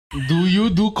Do you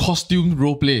do costume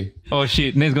roleplay? Oh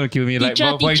shit, Nate's gonna kill me. Like,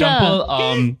 Teacher, for teacher. example,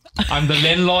 I'm the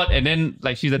landlord and then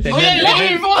like she's the tenant.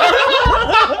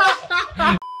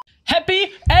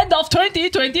 Happy end of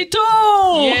 2022!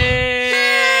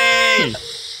 Yay!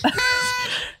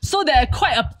 So there are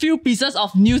quite a few pieces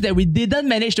of news that we didn't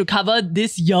manage to cover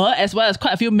this year, as well as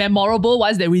quite a few memorable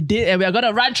ones that we did, and we are going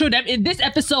to run through them in this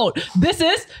episode. This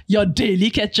is your daily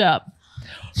catch-up.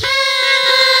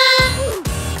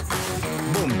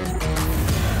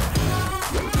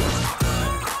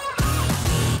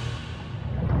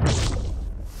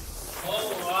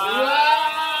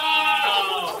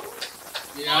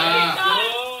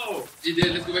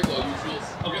 Let's go back to our usuals.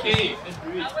 Okay, let's do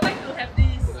it. I would like to have this.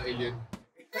 Alien.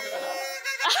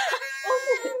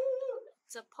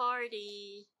 It's a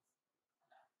party.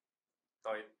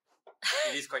 Tight.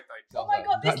 It is quite tight. Oh my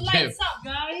god, this God lights up,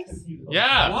 guys.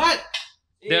 Yeah. What?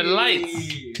 They're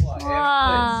lights.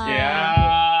 Wow.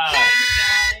 Yeah.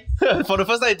 For the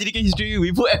first time in TDK history,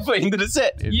 we put effort into the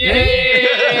set.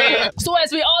 Yay! So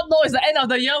as we all know, it's the end of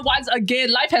the year once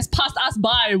again. Life has passed us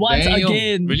by once Damn.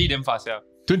 again. Really damn fast, yeah.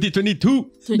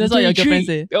 2022. That's what your girlfriend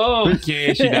say. Oh,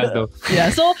 okay, she does though.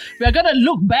 Yeah, so we are gonna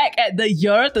look back at the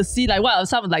year to see like what are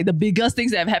some of like the biggest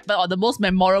things that have happened or the most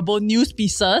memorable news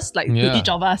pieces like to Yeah. each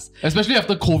of us. Especially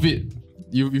after COVID.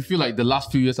 You feel like the last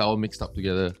few years are all mixed up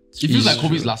together. It feels like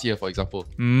COVID's last year, for example.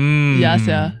 Yes,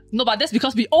 yeah. No, but that's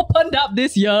because we opened up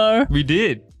this year. We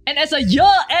did. And as a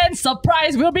year-end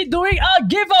surprise, we'll be doing a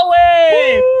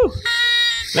giveaway!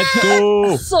 Let's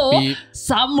go. So, Beep.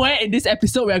 somewhere in this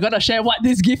episode, we're going to share what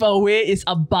this giveaway is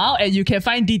about and you can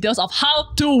find details of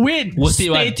how to win. Worth it, Stay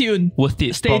one. tuned. Worth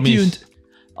it, Stay promise. tuned.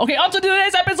 Okay, on to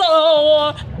today's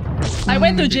episode! I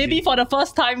went to JB for the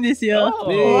first time this year.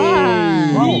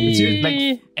 Wow. Seriously,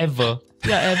 like ever.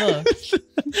 Yeah, ever.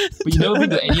 But you never been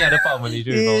to any other part of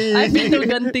Malaysia before. I've been to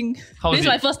Genting. How was This is it?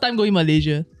 my first time going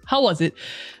Malaysia. How was it?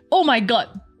 Oh my god.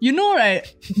 You know, right?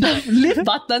 The lift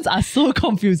buttons are so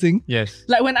confusing. Yes.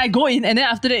 Like when I go in and then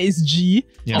after that is G.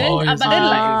 Yeah. Then, Oh, but then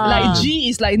like G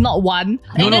is like not one.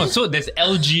 No, and no. Then, So there's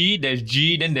LG, there's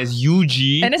G, then there's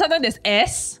UG. and then sometimes there's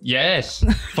S. Yes,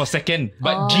 for second.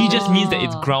 But G just means that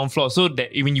it's ground floor. So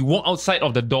that when you walk outside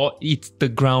of the door, it's the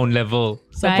ground level.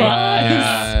 Surprise.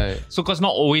 Right. So because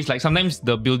not always, like sometimes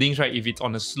the buildings, right, if it's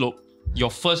on a slope,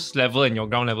 your first level and your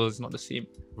ground level is not the same.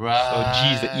 Right. So G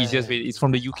is the easiest way. It's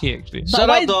from the UK actually. Shout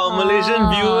why- out to our Malaysian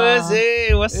viewers.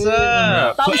 Hey, what's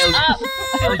up? Thumbs up.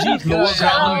 LG is lower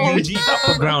ground, UG is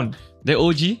upper ground. The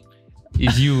OG?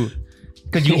 Is you.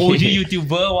 Because you OG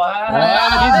YouTuber, what?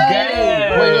 This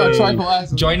guy. What you gonna try for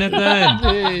us?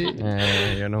 Jonathan.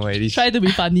 You know what it is. Try to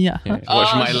be funny.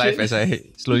 Watch my life as I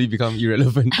slowly become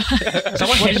irrelevant.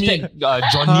 Someone hashtag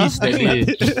Johnny's that day.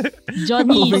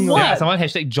 Johnny. Yeah, someone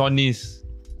hashtag Johnny's.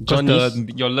 Johnny's?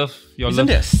 Your love. Isn't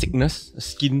there a sickness? A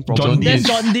skin problem? Jaundice.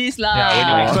 That's jaundice lah. Yeah, when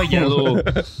you're extra yellow.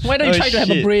 Why don't you Oh, try to have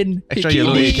a shit. brain? Extra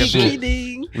yellow, Kidding, careful.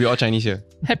 kidding. We're all Chinese here.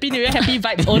 Happy New Year, happy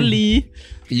vibes only.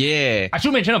 Yeah. I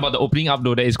should mention about the opening up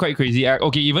though, that is quite crazy.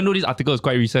 Okay, even though this article is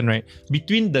quite recent, right?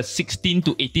 Between the 16th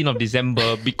to 18th of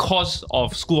December, because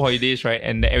of school holidays, right,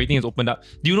 and that everything is opened up,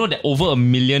 do you know that over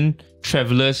 1 million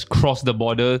travelers crossed the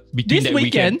border between This that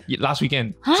weekend? weekend? Yeah, last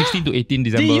weekend, 16 to 18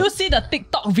 December. Did you see the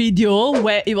TikTok video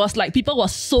where it was like people were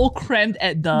so cramped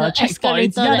at the checkpoints?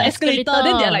 escalator, Yeah, the the escalator. escalator.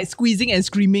 Then they're like squeezing and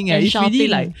screaming. And It's really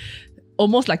shouting. like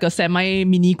almost like a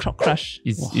semi-mini crowd crush.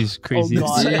 It's crazy. Oh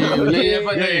God. Negative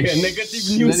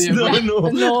news. No.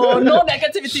 No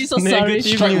negativity, so sorry.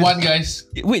 Negative. Strike one, guys.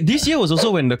 Wait, this year was also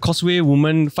when the Causeway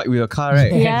woman fight with a car,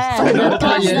 right? Yeah. The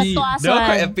tuas They were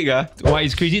quite one. epic, ah. Why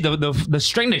it's crazy. The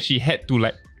strength that she had to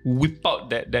like whip out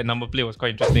that number plate was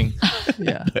quite interesting.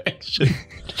 Yeah. Action.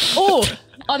 Oh,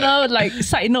 on a like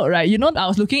side note, right? You know, I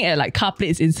was looking at like car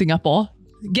plates in Singapore.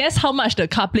 Guess how much the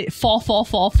car plate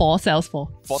 4444 sells for?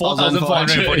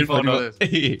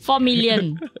 $4,444. 4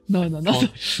 million. No.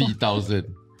 3,000.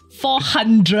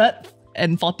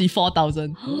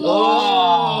 444,000.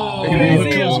 Oh!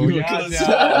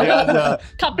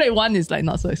 Car plate 1 is like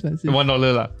not so expensive.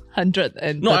 $1 lah.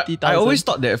 130,000. No, I always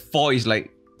thought that 4 is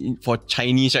like, for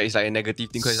Chinese, right, it's like a negative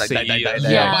thing because it's like die. Yeah,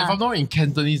 Yeah. but if I'm not in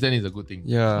Cantonese, then it's a good thing.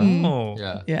 Yeah. Oh.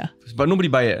 Yeah. Yeah. But nobody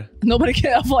buy it. Nobody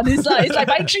can afford this. It's like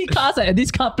buying 3 cars at this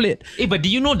car plate. Hey, but do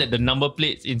you know that the number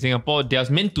plates in Singapore, they are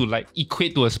meant to like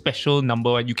equate to a special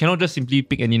number? Right? You cannot just simply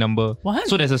pick any number. What?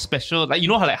 So there's a special, like you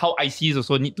know how ICs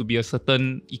also need to be a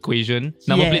certain equation.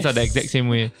 Number plates are the exact same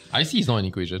way. IC is not an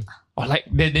equation. Or like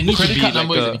there needs to Credit be card like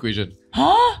number is an a, equation.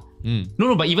 Huh?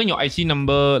 no, but even your IC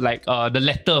number, like the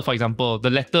letter, for example,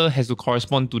 the letter has to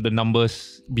correspond to the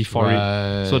numbers before it.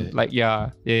 So like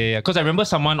yeah. Because I remember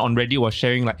someone on Reddit was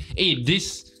sharing like, hey,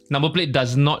 this number plate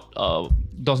does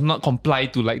not comply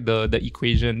to like the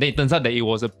equation. Then it turns out that it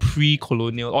was a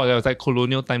pre-colonial, or it was like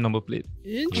colonial time number plate.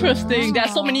 Interesting. There are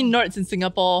so many nerds in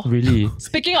Singapore. Really?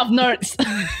 Speaking of nerds,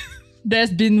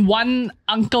 there's been one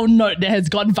uncle nerd that has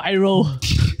gone viral.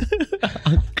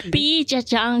 B 只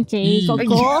張記，哥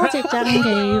哥只張記，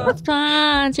我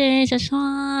穿這隻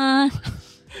穿。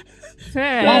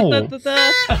Wow.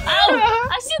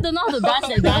 I still don't know how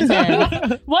to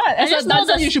dance. What? As a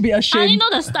dancer, you should be I ashamed. only know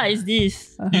the start is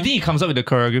this. You think he comes up with the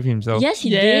choreography himself? Yes, he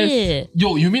Yes. did.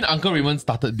 Yo, you mean Uncle Raymond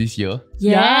started this year?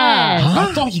 Yes.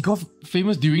 I thought he got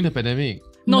famous during the pandemic.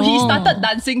 No, he No. started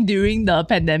dancing during the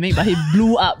pandemic, but he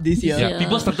blew up this year. Yeah,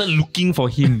 people started looking for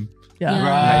him. Yeah.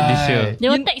 Like this year. They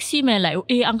will text him and like,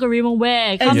 hey, Uncle Raymond,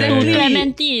 where? Come Exactly. to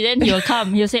Clementi. Then he'll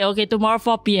come. He'll say, okay, tomorrow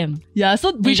 4 p.m. Yeah, so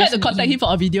we He tried just to contact meet him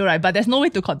for a video, right? But there's no way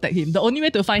to contact him. The only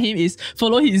way to find him is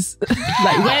follow his,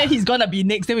 like where he's gonna be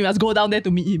next. Then we must go down there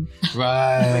to meet him.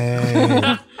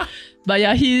 Right. But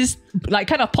yeah, he's like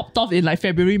kind of popped off in like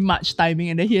February, March timing,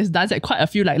 and then he has danced at quite a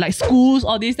few like schools,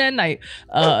 all this, and like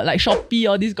Shopee,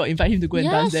 all this got invite him to go and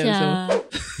dance there also.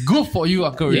 Good for you,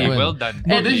 Uncle Yeah, Raymond. well done.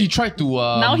 No, then he tried to...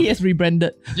 Now he has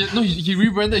rebranded. Yeah, no, he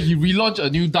rebranded, he relaunched a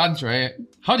new dance, right?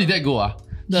 How did that go?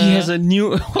 He has a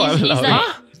new... It's like,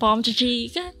 Palm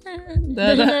chicken.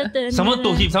 Someone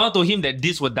told him that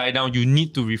this will die down. You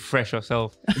need to refresh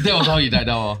yourself. That was how he died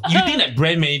down. You think that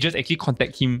brand managers actually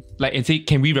contact him like and say,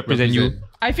 can we represent you?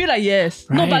 I feel like yes.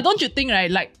 No, Right. but don't you think,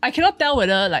 right? Like, I cannot tell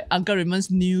whether like Uncle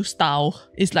Raymond's new style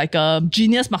is like a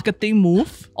genius marketing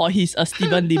move or he's a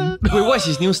Steven Lim. Wait, what is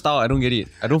his new style? I don't get it.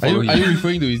 I don't Are follow you him.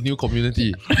 referring to his new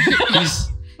community? He's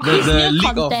the new League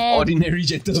of content. Ordinary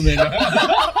Gentlemen.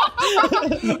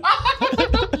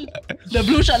 The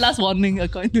blue shirt last warning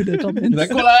according to the comments. Like,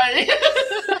 like.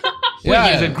 Wait, he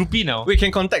has a groupie now. Wait,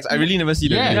 can context? I really never see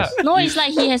the Yeah. videos. No, it's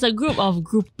like he has a group of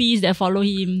groupies that follow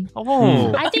him.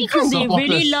 Oh. I think because they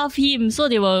really love him, so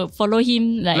they will follow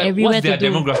him like everywhere what's their to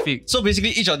do. demographic? So basically,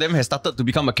 each of them has started to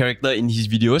become a character in his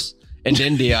videos, and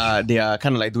then they are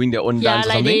kind of like doing their own Yeah, dance or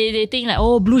like something. they think like,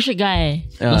 oh, blue shirt guy.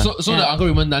 Yeah. So the Uncle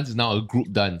Raymond dance is now a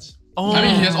group dance. Oh. I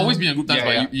mean, he has always been a group dance, Yeah,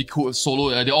 but yeah. he could solo.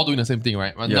 They're all doing the same thing,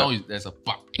 right? But Yeah. now there's a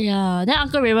bug. Yeah, then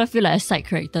Uncle Raymond feel like a side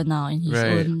character now in his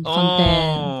Right. own content.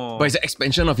 Oh. But it's an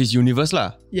expansion of his universe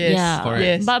lah. Yes. Yeah. Correct.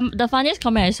 Yes. But the funniest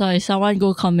comment I saw is someone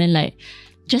go comment like,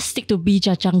 just stick to B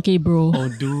Changke, bro. Oh,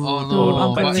 dude. Oh no.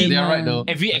 Uncle But they're right Raymond. though.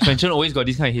 Every expansion always got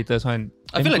this kind of haters one.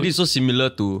 I feel like this is so similar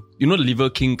to, you know, Liver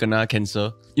King kena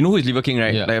cancer. You know who is Liver King,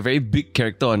 right? Yeah. Like a very big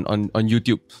character on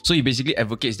YouTube. So he basically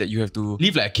advocates that you have to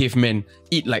live like a caveman,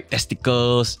 eat like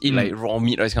testicles, eat like raw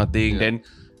meat, all this kind of thing. Yeah.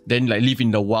 Then like live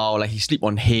in the wild, like he sleep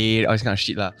on hay, all this kind of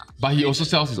shit lah. But he also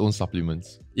sells his own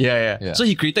supplements. Yeah. So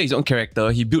he created his own character.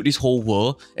 He built this whole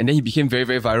world, and then he became very,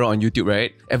 very viral on YouTube,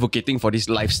 right? Advocating for this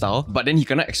lifestyle. But then he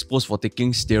cannot expose for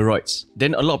taking steroids.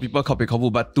 Then a lot of people copy.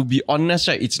 But to be honest,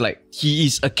 right, it's like he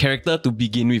is a character to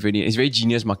begin with. Already. It's very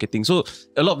genius marketing. So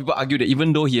a lot of people argue that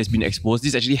even though he has been exposed,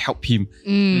 this actually helped him.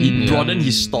 It broadened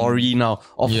his story now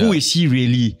of who is he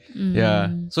really. Yeah.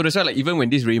 So that's why, like, even when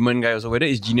this Raymond guy also, whether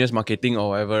it's genius marketing or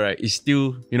whatever, right, it's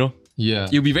still, you know, Yeah.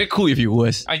 it'll be very cool if it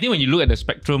was. I think when you look at the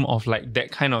spectrum of like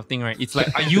that kind of thing, right, it's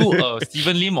like, are you a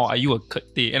Steven Lim or are you a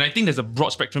Kurt Tay? And I think there's a broad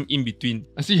spectrum in between.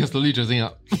 I see you're slowly dressing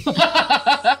up.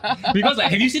 Because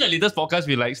like, have you seen the latest podcast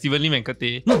with like Steven Lim and Kurt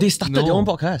Tay? No, they started No. their own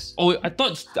podcast. Oh, I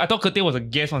thought Kurt Tay was a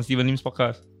guest on Steven Lim's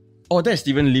podcast. Oh, that's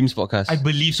Steven Lim's podcast. I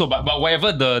believe so, but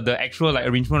whatever the actual like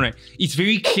arrangement, right, it's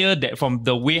very clear that from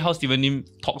the way how Steven Lim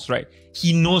talks, right,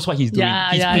 he knows what he's doing.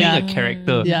 Yeah, He's yeah, playing yeah. a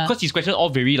character. Yeah. Because his questions are all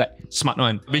very like smart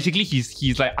one. Basically,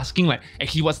 he's like asking like,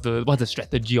 actually, what's the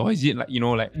strategy, or is it like, you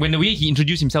know, like when the way he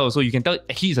introduced himself also, you can tell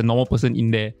actually he's a normal person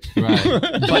in there. Right.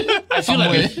 But I feel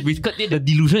like with Kurt Tay, the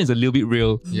delusion is a little bit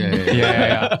real.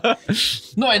 Yeah.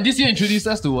 No, and this year introduced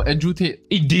us to Andrew Tate.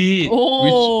 It did.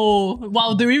 Oh,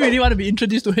 wow. Do we really want to be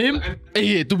introduced to him?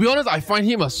 Hey, to be honest, I find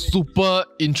him a super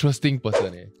interesting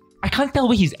person. I can't tell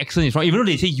where his accent is from. Even though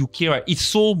they say UK, right, it's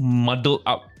so muddled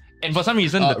up. And for some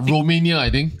reason, the Romania,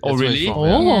 I think. Oh, That's where really? it's from,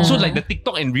 Oh. yeah. So like the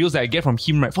TikTok and Reels that I get from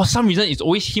him, right, for some reason, it's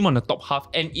always him on the top half.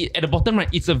 And at the bottom, right,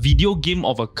 it's a video game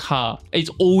of a car.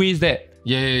 It's always that.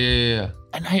 Yeah.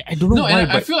 And I don't know No, why, and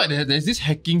I but feel like there's this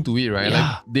hacking to it, right? Yeah.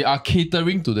 Like they are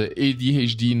catering to the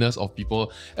ADHD-ness of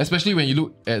people, especially when you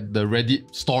look at the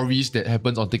Reddit stories that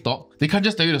happens on TikTok. They can't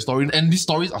just tell you the story, and these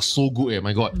stories are so good,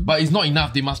 my god. But it's not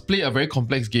enough. They must play a very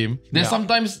complex game. Then Yeah.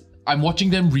 sometimes I'm watching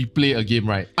them replay a game,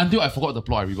 right? Until I forgot the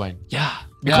plot, I rewind. yeah.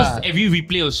 Because Yeah. every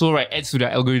replay also, right, adds to their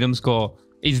algorithm score.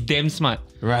 It's damn smart.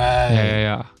 Right.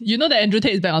 Yeah. You know that Andrew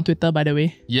Tate is back on Twitter, by the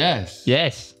way. Yes.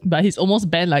 Yes. But he's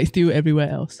almost banned like still everywhere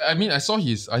else. I mean, I saw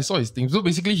his thing. So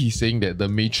basically, he's saying that the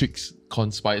Matrix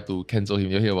conspired to cancel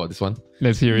him. You hear about this one?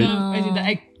 Let's hear it. As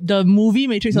in the movie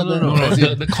Matrix or the... No.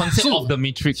 The concept of the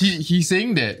Matrix. He's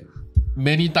saying that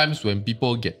many times when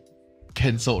people get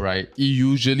cancelled, right, it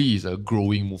usually is a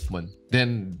growing movement.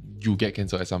 Then you get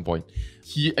cancelled at some point.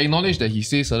 He acknowledged that he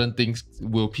says certain things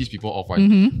will piss people off,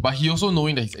 right? But he also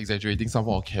knowing that he's exaggerating some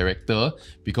form of character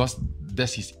because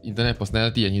that's his internet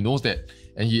personality and he knows that.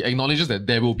 And he acknowledges that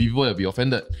there will be people that will be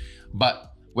offended.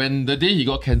 But when the day he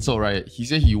got cancelled, right, he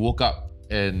said he woke up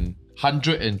and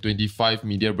 125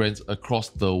 media brands across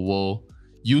the world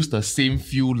used the same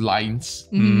few lines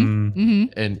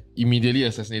and immediately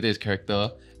assassinated his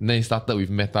character. And then he started with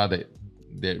Meta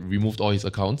that removed all his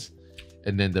accounts.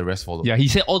 And then the rest followed. Yeah, he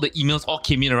said all the emails all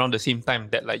came in around the same time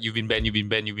that like you've been banned,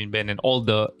 and all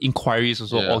the inquiries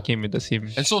also all came in the same.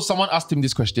 And so someone asked him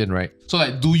this question, right? So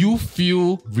like, do you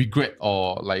feel regret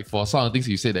or like for some of the things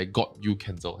you said that got you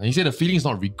cancelled? And he said the feeling is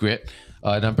not regret,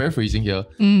 and I'm paraphrasing here,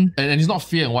 and it's not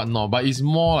fear and whatnot, but it's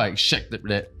more like shack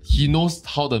that he knows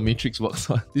how the Matrix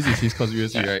works. This is his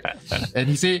conspiracy, right? And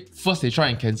he said first they try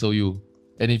and cancel you,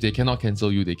 and if they cannot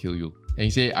cancel you, they kill you. And he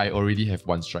said, I already have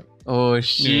one strike. Oh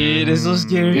shit, that's so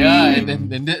scary. Yeah,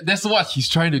 and that's what he's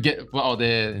trying to get out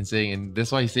there and saying. And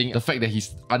that's why he's saying the fact that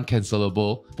he's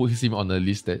uncancelable puts him on the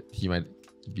list that he might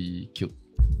be killed.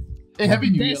 Hey, Happy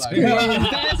New Year.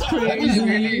 That's crazy.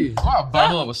 Really. What a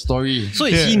bummer of a story. So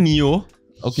is he Neo?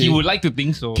 Okay. He would like to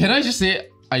think so. Can I just say,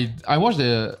 I watched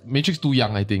the Matrix too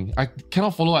young, I think. I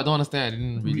cannot follow, I don't understand. I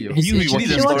didn't really... Have you Watch rewatched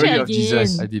the it story of again.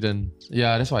 Jesus? I didn't.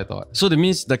 Yeah, that's what I thought. So that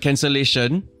means the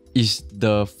cancellation is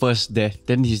the first death.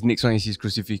 Then his next one is his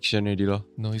crucifixion already, lor.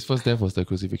 No, his first death was the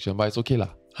crucifixion, but it's okay lah.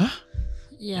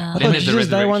 Yeah. I Then thought there's the Jesus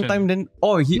died one resurrection. time, then...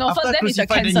 Oh, he No, after first death is the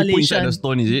crucified, then he put inside the cancellation.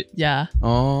 stone, is it? Yeah.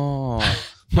 Oh.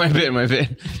 My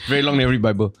bad. Very long never read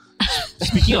Bible.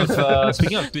 Speaking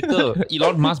of Twitter,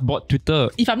 Elon Musk bought Twitter.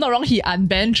 If I'm not wrong, he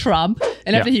unbanned Trump,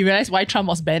 and after he realized why Trump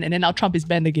was banned, and then now Trump is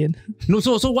banned again. No,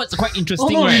 so what's quite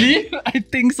interesting, Oh, right? really? I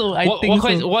think so.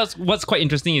 What's quite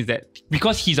interesting is that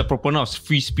because he's a proponent of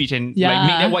free speech and Yeah. like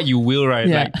make that what you will, right?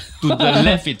 Yeah. Like to the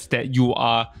left, it's that you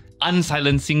are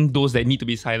unsilencing those that need to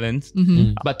be silenced.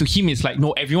 But to him, it's like,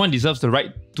 no, everyone deserves the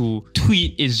right to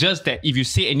tweet. It's just that if you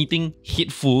say anything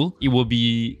hateful, it will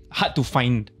be hard to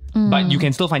find. But you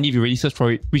can still find it if you really search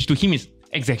for it, which to him is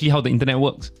exactly how the internet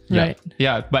works. Right.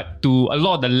 Yeah, but to a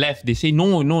lot of the left, they say,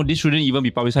 no, this shouldn't even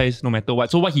be publicized no matter what.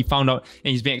 So what he found out,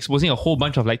 and he's been exposing a whole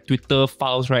bunch of like Twitter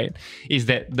files, right, is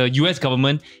that the US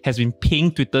government has been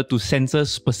paying Twitter to censor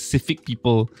specific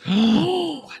people.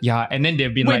 Yeah, and then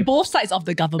they've been Wait, like... both sides of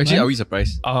the government. Actually, are we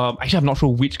surprised? Actually, I'm not sure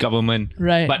which government.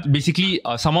 Right. But basically,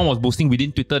 someone was boasting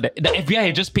within Twitter that the FBI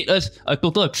had just paid us a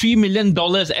total of $3 million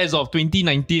as of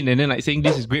 2019, and then like saying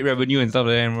this is great revenue and stuff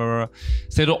like that. And blah, blah, blah.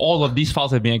 So all of these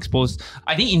files have been exposed.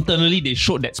 I think internally they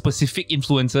showed that specific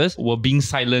influencers were being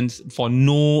silenced for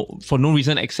no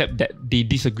reason except that they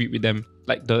disagreed with them.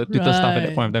 Like the Twitter stuff at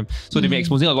that point of time. So they've been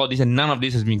exposing a lot of this, and none of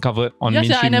this has been covered on Yes,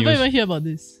 mainstream I never news. even hear about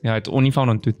this. Yeah, it's only found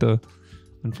on Twitter,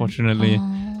 unfortunately.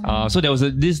 So there was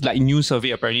this like new survey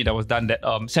apparently that was done that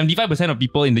 75% of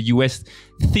people in the US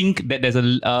think that there's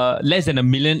less than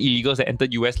 1 million illegals that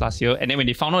entered US last year, and then when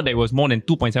they found out there was more than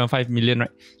 2.75 million,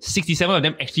 right, 67 of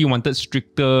them actually wanted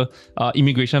stricter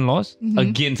immigration laws.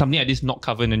 Again, something like this not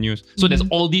covered in the news. So there's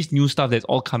all this new stuff that's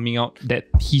all coming out that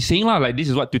he's saying like this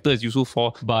is what Twitter is useful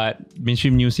for, but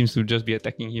mainstream news seems to just be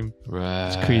attacking him. Right.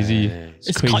 It's crazy.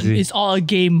 It's crazy. It's all a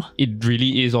game. It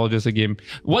really is all just a game.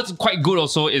 What's quite good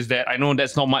also is that I know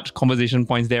that's not much conversation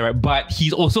points there, right? But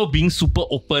he's also being super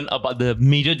open about the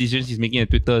major decisions he's making on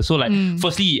Twitter. So like,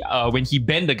 firstly, when he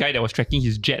banned the guy that was tracking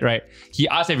his jet, right? He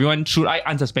asked everyone, should I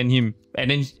unsuspend him? And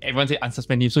then everyone said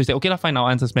unsuspend him. So he said, okay, fine, I'll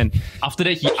unsuspend. After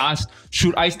that, he asked,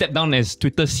 should I step down as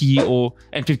Twitter CEO?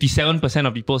 And 57%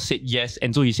 of people said yes.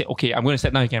 And so he said, okay, I'm going to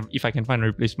step down if I can find a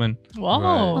replacement.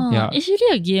 Wow. Yeah. It's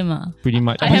really a game. Pretty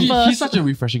much. He's such a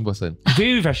refreshing person.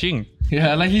 Very refreshing.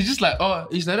 Yeah, like he's just like,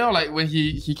 it's like that, like when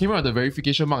he came out with the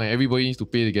verification mark and everybody needs to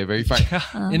pay to get verified.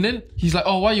 And then he's like,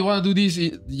 why you want to do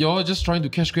this? You're just trying to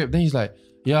cash grab. Then he's like,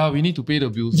 yeah, we need to pay the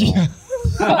bills. Yeah.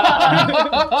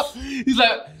 He's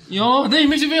like, then he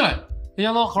makes you feel like,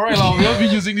 yeah, no, correct. We have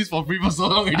been using this for free for so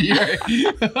long already,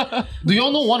 right? Do you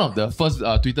all know one of the first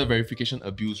Twitter verification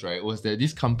abuse, right, was that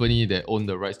this company that owned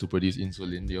the rights to produce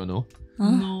insulin? Do you know?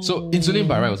 No. So insulin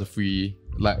by right was a free,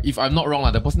 like if I'm not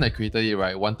wrong, the person that created it,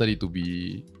 right, wanted it to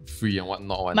be free and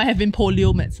whatnot. Might have been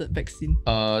polio medicine vaccine.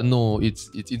 No, it's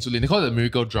insulin. They call it a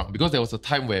miracle drug because there was a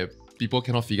time where people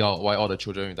cannot figure out why all the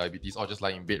children with diabetes are just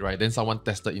lying in bed, right? Then someone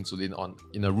tested insulin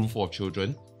in a room full of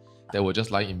children that were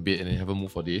just lying in bed and they haven't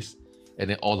moved for days. And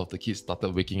then all of the kids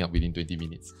started waking up within 20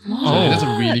 minutes. So that's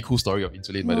a really cool story of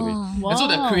insulin, by the way. And so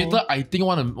the creator, I think,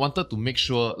 wanted to make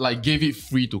sure, like, gave it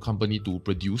free to company to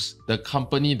produce. The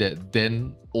company that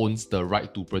then owns the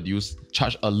right to produce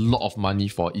charged a lot of money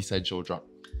for essential drug.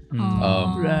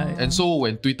 Right. And so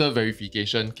when Twitter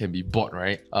verification can be bought,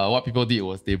 right? What people did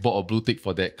was they bought a blue tick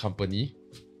for that company.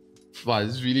 Wow,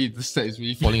 this set is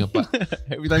really falling apart.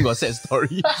 Every time got sad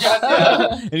story.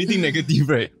 Anything negative,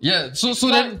 right? Yeah, so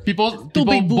then people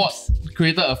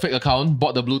created a fake account,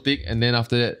 bought the blue tick, and then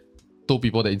after that told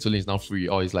people that insulin is now free,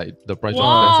 or it's like the price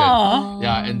dropped 10 cents.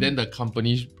 Yeah, and then the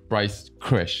company's price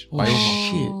crashed. By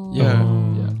Shit.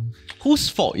 Yeah. Whose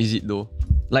fault is it though?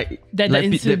 Like That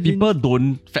people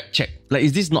don't fact check. Like,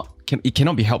 is this not? It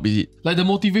cannot be helped, is it? Like the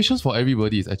motivations for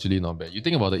everybody is actually not bad. You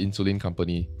think about the insulin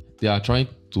company, they are trying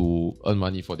to earn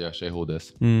money for their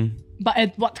shareholders. But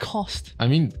at what cost? I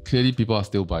mean, clearly people are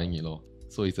still buying it,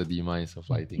 so it's a demise of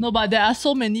lighting. No, but there are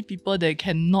so many people that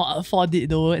cannot afford it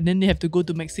though, and then they have to go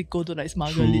to Mexico to like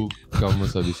smuggle Through it.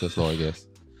 government services law, I guess.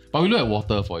 But we look at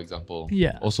water, for example.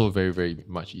 Yeah. Also very, very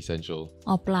much essential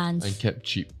Or plants. and kept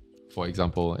cheap, for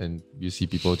example. And you see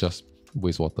people just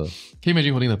waste water. Can you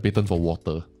imagine holding the patent for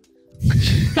water?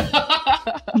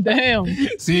 Damn.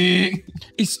 See?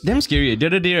 It's damn scary. The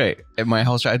other day, right, at my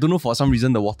house, right, I don't know, for some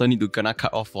reason the water need to kinda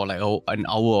cut off for like an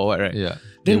hour or what, right? Yeah.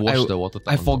 Then They wash the water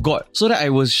I forgot. So that I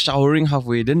was showering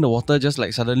halfway, then the water just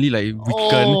like suddenly like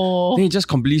weakened. Oh. Then it just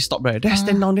completely stopped, right? Then I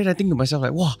stand down there, I think to myself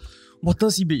like, wow, water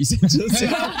sibei essential.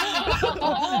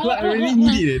 Like, I really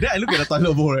need it. Then I look at the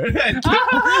toilet bowl, right? I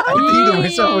think to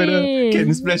myself whether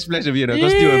can splash a bit,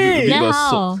 because still a bit Then of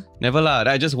how? soap. Never lah.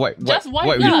 Then I just wipe Just wipe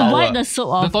with lah. towel. Wipe the soap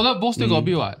The off. toilet bowl still got a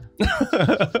bit what?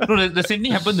 No, the same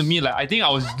thing happened to me. Like, I think I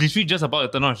was literally just about to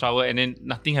turn on a shower and then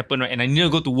nothing happened, right? And I needed to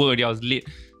go to work already. I was late.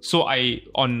 So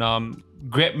on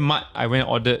Grab Mart, I went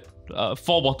and ordered 4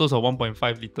 bottles of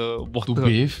 1.5 liter water. To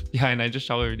bathe? Yeah, and I just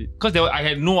showered already. Because I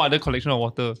had no other collection of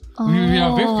water. We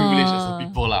are very privileged as a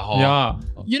people lah. Yeah.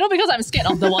 You know, because I'm scared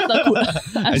of the water cooler.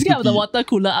 I'm scared of the water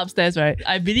cooler upstairs, right?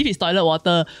 I believe it's toilet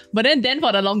water. But then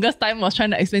for the longest time was trying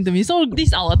to explain to me. So this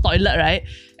is our toilet, right?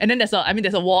 And then there's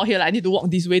a wall here. Like, I need to walk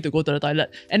this way to go to the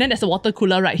toilet. And then there's a water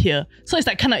cooler right here. So it's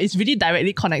like it's really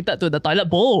directly connected to the toilet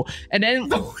bowl. And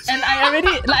then and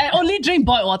I only drink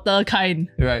boiled water kind.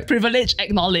 Right. Privilege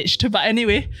acknowledged. But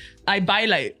anyway, I buy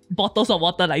like bottles of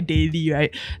water like daily,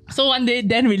 right? So one day,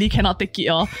 Dan really cannot take it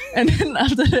all. And then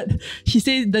after that, he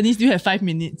said, Denise, do you have 5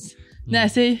 minutes? Then I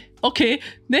say, okay.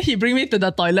 Then he bring me to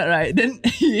the toilet, right? Then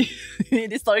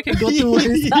this story can go two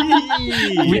ways.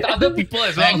 With other people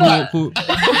as well. No. Who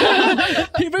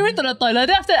He bring me to the toilet.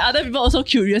 Then after that, other people also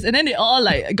curious. And then they all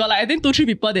like, got like, I think 2-3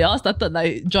 people, they all started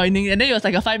like joining. And then it was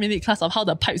like a 5-minute class of how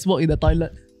the pipes work in the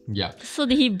toilet. Yeah. So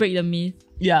did he break the myth?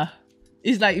 Yeah.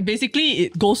 It's like basically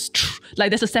it goes through, like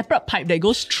there's a separate pipe that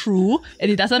goes through and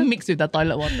it doesn't mix with the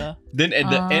toilet water. Then at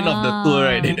the end of the tour,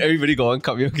 right, then everybody got one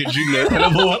cup, you can drink the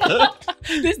toilet bowl water.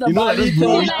 This is the You know, like Bali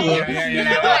those tour. brewery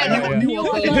tour. New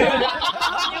water plant.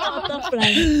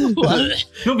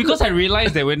 No, because I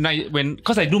realized that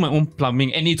because I do my own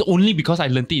plumbing, and it's only because I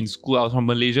learned it in school. I was from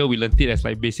Malaysia. We learned it as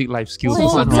like basic life skills. Oh, or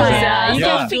something like that. you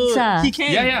Yeah. can fix ah. He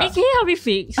can. Yeah. Hey, can you help me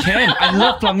fix? Can. I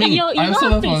love plumbing. You know also how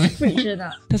love to plumbing. fix friction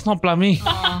ah? That's not plumbing.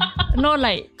 No,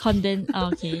 like condense. Oh,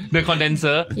 okay. The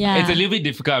condenser. Yeah. It's a little bit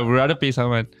difficult. I would rather pay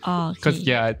someone. Oh, okay.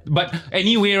 Because but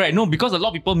anyway, right? No, because a lot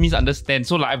of people misunderstand.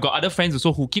 So like I've got other friends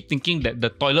also who keep thinking that the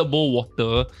toilet bowl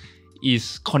water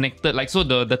is connected. Like, so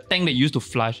the tank that you used to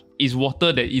flush is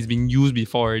water that is been used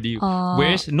before already.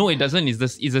 Whereas no, it doesn't. It's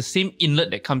the same inlet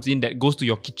that comes in that goes to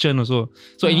your kitchen also.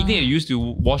 So anything that you use to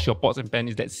wash your pots and pans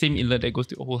is that same inlet that goes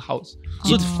to your whole house.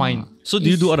 So it's fine. So do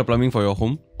you do all the plumbing for your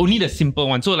home? Only the simple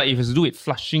one. So like if it's to do with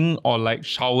flushing or like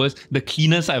showers, the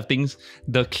cleaner side of things,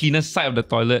 the cleaner side of the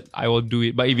toilet, I will do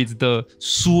it. But if it's the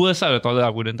sewer side of the toilet,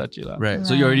 I wouldn't touch it. Right.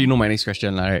 So you already know my next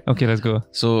question, right? Okay, let's go.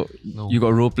 So you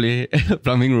got role play,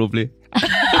 plumbing role play.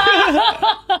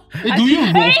 Hey, do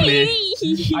you role play?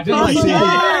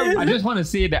 I just want to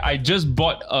say that I just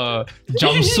bought a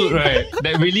jumpsuit, right?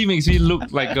 That really makes me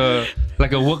look like a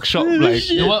workshop. Like,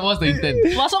 What's the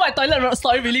intent? Wow, so my toilet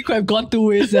story really could have gone 2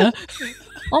 ways. Yeah.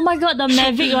 Oh my god, the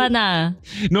Mavic one ah.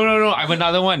 no, I have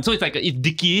another one. So it's like it's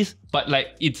Dickies, but like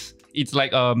it's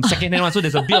like second-hand one. So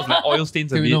there's a bit of like oil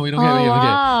stains. Okay, we don't Oh,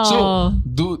 wow. So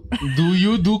do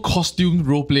you do costume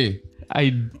role play? I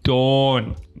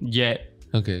don't yet.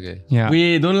 Okay. Yeah.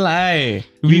 Wait, don't lie.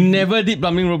 We never did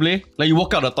plumbing role play. Like you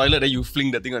walk out the toilet, then you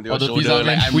fling the thing on your the shoulder. pizza Like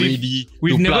man. I'm ready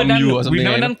We've to never plumb done you or something. we've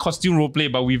never like done that. costume role play,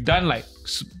 but we've done like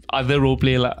other role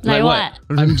play lah. Like what?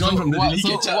 I'm John from the What, Daily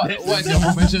so Ketchup. what is your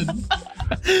profession?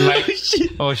 Like,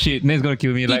 oh shit, Nate's gonna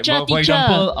kill me. Like, Teacher, for teacher.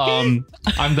 example,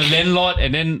 I'm the landlord,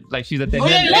 and then like she's a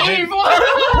tenant,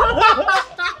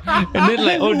 and then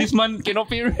like, oh, this month cannot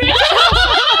pay rent.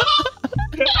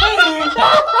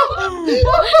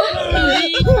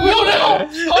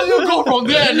 How do you go from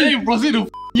there and then you proceed to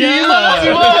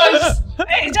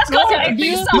Hey, just because you're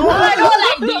acting No,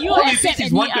 someone. do you accept This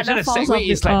is any one question. other The forms segue of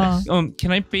is like,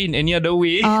 can I pay in any other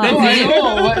way? Oh,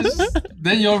 I know.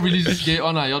 Then y'all really just get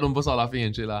on y'all don't burst out laughing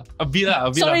and shit lah. A bit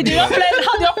lah. Sorry, how do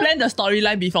you plan the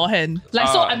storyline beforehand? Like,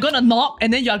 so I'm gonna knock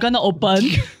and then you're gonna open.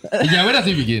 Yeah, where does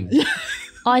it begin?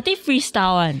 Oh, I think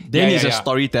freestyle one. Then Yeah, he's a yeah.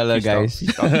 storyteller, guys.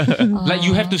 Like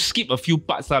you have to skip a few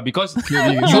parts lah because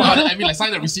I mean, like sign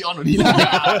the receipt on already.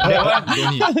 that one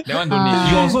don't need. That one don't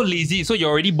need. You're also lazy, so you're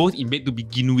already both in bed to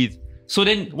begin with. So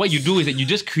then what you do is that you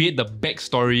just create the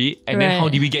backstory and then how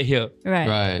Right. did we get here? Right.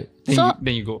 Right.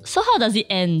 Then you go. So how does it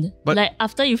end? But- like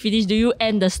after you finish, do you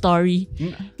end the story?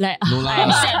 Like No I lah.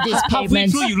 accept this Halfway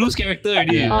payment. through you lose character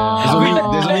already. There's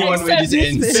only one way this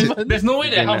ends. There's no way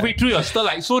that halfway through you're still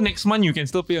like, so next month you can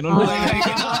still pay or not.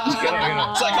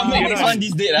 So I come back next one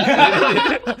this date.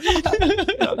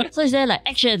 So is there like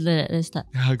action? Let's start.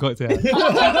 God, yeah.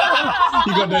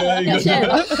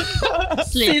 Action.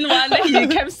 Slip. Scene one, then he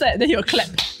kept sad, then he'll clap.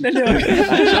 Then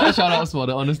he'll Shout outs for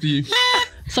the honesty.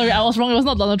 Sorry, I was wrong. It was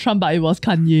not Donald Trump, but it was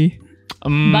Kanye. But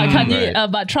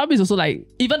Kanye, but Trump is also like,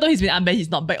 even though he's been unbanned, he's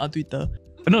not back on Twitter.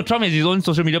 No, Trump has his own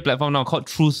social media platform now called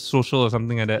Truth Social or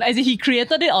something like that. Like, is it he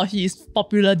created it or he's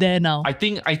popular there now? I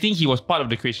think he was part of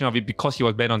the creation of it because he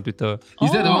was banned on Twitter.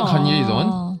 Is that the one Kanye is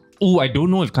on? Oh, I don't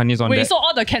know if Kanye's on Wait, that. so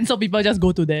all the cancel people just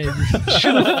go to there?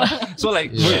 So like,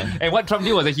 Yeah. and what Trump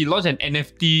did was that he launched an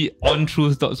NFT on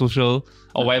truth.social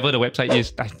or whatever the website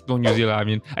is. I don't use it lah. I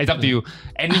mean, it's up to you.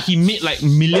 And he made like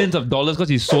millions of dollars because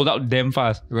he sold out damn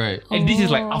fast. Right. And this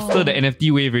is like after the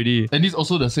NFT wave already. And he's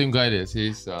also the same guy that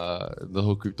says the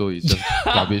whole crypto is just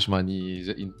garbage money.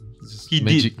 It's just He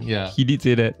magic. did. Yeah. He did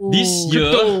say that. This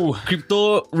year,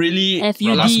 crypto really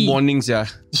FUD. last warnings, yeah.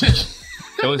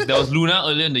 There was Luna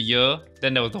earlier in the year.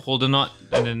 Then there was the Holder Knot,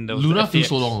 and then there was Luna the feels FTX.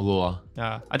 so long ago.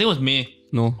 Yeah, I think it was May.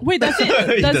 No. Wait, does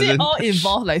it doesn't. all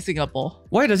involve like Singapore?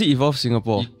 Why does it evolve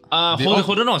Singapore? They all-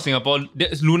 Holder Knot was Singapore.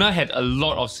 Luna had a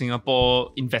lot of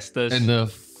Singapore investors. And the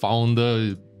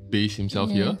founder based himself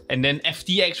here. And then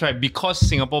FTX, right? Because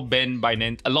Singapore banned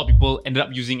Binance, a lot of people ended up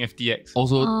using FTX.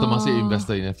 Also, Temasek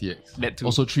invested in FTX. That too.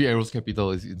 Also, Three Arrows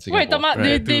Capital is in Singapore. Wait, Tama,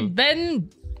 right, they too. ban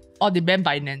they ban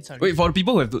Binance. Sorry. Wait, for the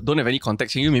people who don't have any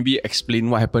context, can you maybe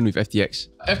explain what happened with FTX?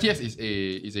 FTX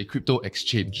is a crypto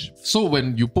exchange. So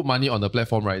when you put money on the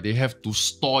platform, right, they have to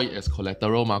store it as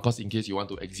collateral, because in case you want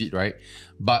to exit, right?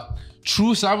 But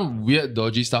through some weird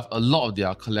dodgy stuff, a lot of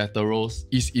their collaterals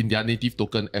is in their native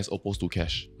token as opposed to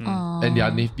cash. And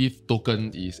their native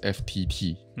token is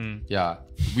FTT. Yeah,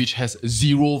 which has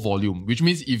zero volume, which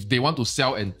means if they want to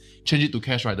sell and change it to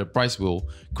cash, right, the price will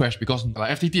crash because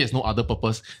like, FTT has no other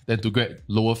purpose than to get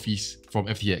lower fees from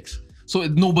FTX. So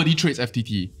nobody trades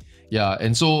FTT. Yeah,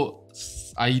 and so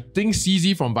I think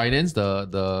CZ from Binance,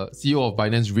 the CEO of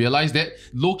Binance, realized that,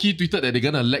 low-key tweeted that they're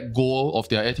gonna let go of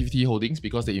their FTT holdings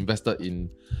because they invested in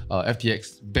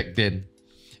FTX back then.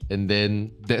 And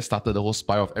then that started the whole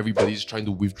spiral of everybody's trying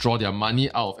to withdraw their money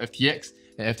out of FTX,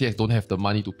 and FTX don't have the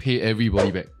money to pay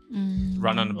everybody back.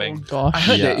 Run on the bank. Gosh. I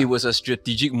heard Yeah. that it was a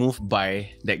strategic move by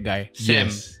that guy. Sam.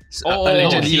 Yes.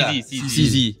 Allegedly, CZ, lah.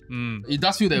 CZ. CZ. It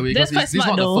does feel that way That's because quite this is not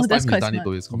smart the though. first That's time he's quite done it smart.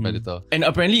 to his competitor. And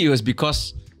apparently it was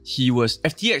because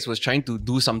FTX was trying to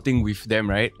do something with them,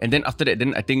 right? And then after that,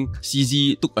 then I think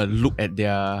CZ took a look at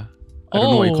their, I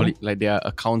don't know what you call it, like their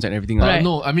accounts and everything. Right.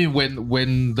 No, I mean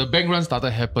when the bank run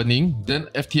started happening, then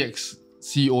FTX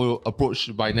CEO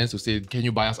approached Binance to say, "Can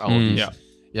you buy us out of this?"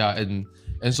 Yeah, and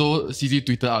so CZ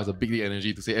tweeted out as a big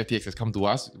energy to say FTX has come to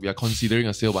us. We are considering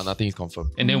a sale, but nothing is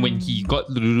confirmed. And then when he got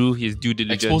to do his due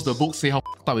diligence, Expose the book, say how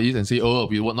f***ed up it is, and say, "Oh,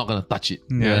 we were not gonna touch it."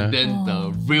 Yeah. And then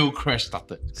the real crash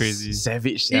started. crazy.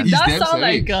 Savage. It He's does damn sound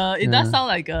like savage. it does sound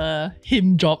like a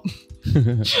him job.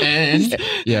 And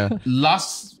Yeah.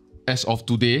 as of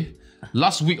today,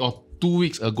 last week or 2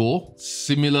 weeks ago,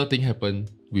 similar thing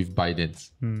happened with Binance.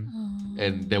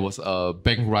 And there was a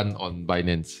bank run on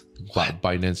Binance, but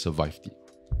Binance survived it.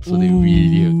 So they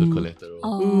really have the collateral.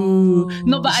 Ooh.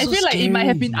 No, but I So feel like it might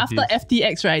have been scary. after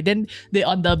FTX, right? Then they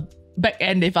on the back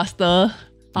end they faster.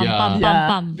 Pam, Yeah. pam, Yeah. pam,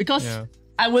 pam. Because Yeah.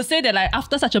 I would say that like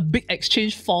after such a big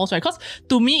exchange falls, right? Because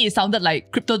to me it sounded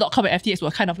like Crypto.com and FTX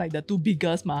were kind of like the two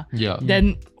biggest, ma. Yeah.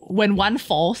 Then when one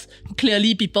falls,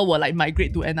 clearly people will like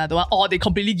migrate to another one, or they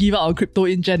completely give up on crypto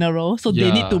in general. So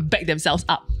they need to back themselves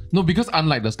up. No, because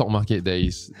unlike the stock market, there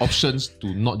is options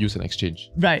to not use an exchange.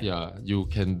 Right. Yeah, you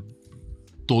can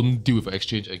don't deal with an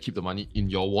exchange and keep the money in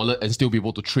your wallet and still be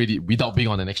able to trade it without being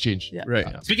on an exchange. Yeah. Right.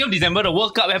 Speaking of December, the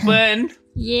World Cup happened.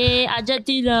 Yay,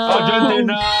 Argentina.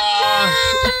 Argentina.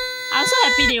 I'm so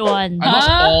happy they won. I lost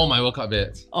all my World Cup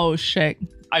bets. Oh, shit.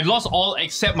 I lost all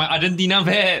except my Argentina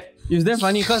bet. It's that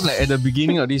funny because like at the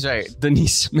beginning of this, right,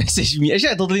 Denise messaged me.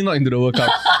 Actually, I totally not into the World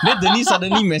Cup. Then Denise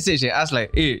suddenly messaged and asked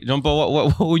like, hey, John Paul,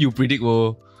 what will you predict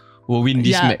will win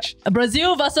this match?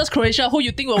 Brazil versus Croatia, who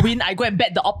you think will win? I go and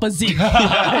bet the opposite.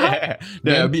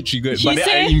 They're a bit triggered, He but then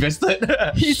I said- invested.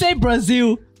 He said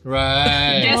Brazil.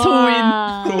 Right. Guess who win?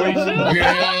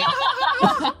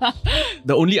 Wow.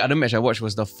 The only other match I watched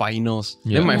was the finals.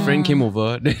 Then my friend came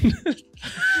over. Then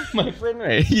my friend,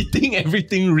 right, he think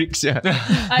everything rigs. Yeah.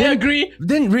 I agree.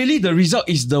 Then really the result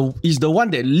is the one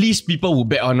that least people will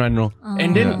bet on, right? No?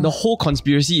 And then the whole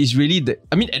conspiracy is really at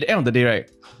the end of the day, right?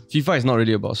 FIFA is not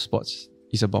really about sports.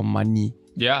 It's about money,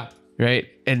 Yeah. right?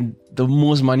 And the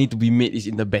most money to be made is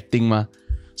in the betting, ma.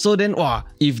 So then,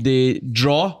 if they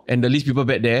draw and the least people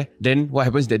bet there, then what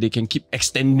happens is that they can keep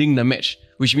extending the match,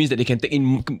 which means that they can take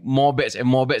in more bets and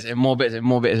more bets and more bets and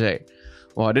more bets, right?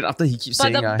 Wow, then after he keeps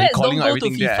But saying, the he bets calling don't out go to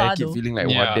everything there, I FIFA keep though. feeling like,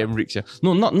 Yeah. damn rigs. Yeah.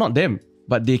 No, not them,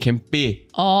 but they can pay.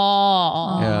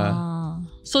 Oh. Yeah.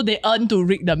 So they earn to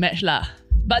rig the match lah.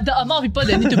 But the amount of people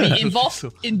that need to be involved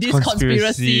in this conspiracy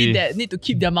Conspiracy. that need to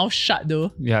keep their mouth shut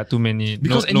though. Yeah, too many.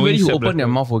 Because No- anybody no who open their blatter.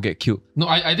 mouth will get killed. No,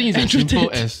 I think it's as simple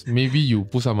as maybe you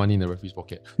put some money in the referee's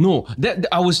pocket. No, that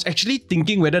I was actually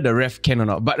thinking whether the ref can or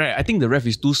not. But right, I think the ref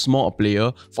is too small a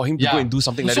player for him to go and do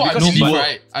something like so that. I Because believe, he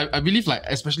right? I believe like,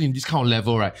 especially in this kind of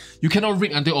level, right? You cannot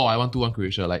rig until, I want 2-1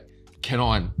 Croatia. Like, cannot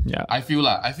one. Yeah. I feel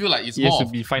like it's It has more to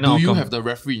of, be final do you outcome. have the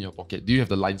referee in your pocket? Do you have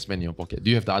the linesman in your pocket? Do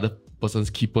you have the other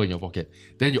person's keeper in your pocket?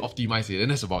 Then you optimize it,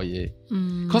 and that's about it.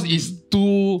 Because it's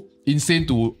too insane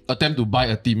to attempt to buy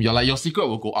a team. You're like, your secret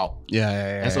will go out.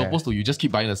 yeah. As opposed to you just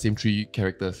keep buying the same 3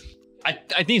 characters. I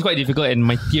think it's quite difficult, and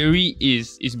my theory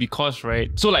is because,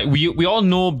 right, so like we all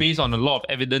know based on a lot of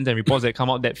evidence and reports that come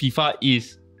out that FIFA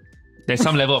there's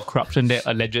some level of corruption there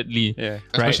allegedly. Yeah. Right?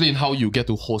 Especially in how you get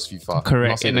to host FIFA. not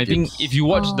Correct. say And the I game. think if you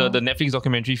watch the Netflix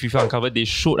documentary FIFA Uncovered, they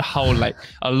showed how like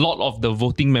a lot of the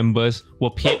voting members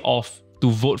were paid off to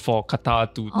vote for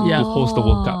Qatar to host the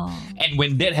World Cup. And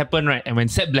when that happened, right, and when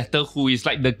Sepp Blatter, who is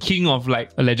like the king of like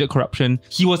alleged corruption,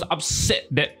 he was upset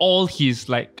that all his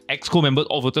like EXCO members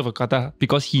all voted for Qatar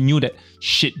because he knew that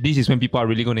shit, this is when people are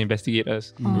really going to investigate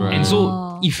us. Right. And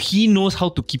so if he knows how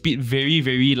to keep it very,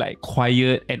 very like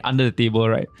quiet and under the table,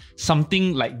 right,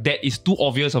 something like that is too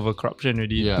obvious of a corruption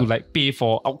already to like pay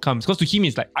for outcomes. Because to him,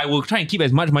 it's like, I will try and keep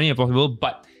as much money as possible,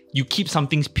 but you keep some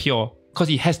things pure. Because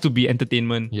it has to be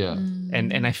entertainment. Yeah.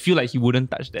 And I feel like he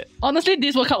wouldn't touch that. Honestly,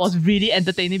 this World Cup was really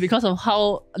entertaining because of how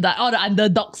all the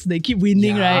underdogs, they keep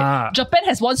winning, Yeah. right? Japan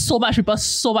has won so much people,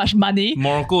 so much money.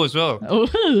 Morocco as well. Oh.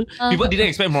 People didn't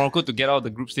expect Morocco to get out of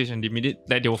the group stage and they made it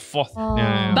like they were fourth.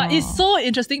 Yeah. But it's so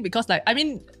interesting because like, I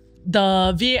mean,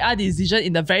 the VAR decision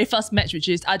in the very first match, which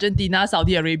is Argentina,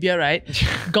 Saudi Arabia, right?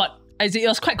 It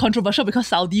was quite controversial because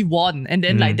Saudi won, and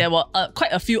then like there were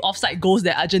quite a few offside goals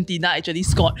that Argentina actually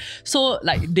scored. So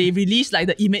like they released like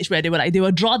the image where they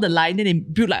will draw the line, then they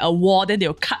build like a wall, then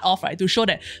they'll cut off, right, to show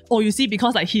that, you see,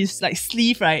 because like his like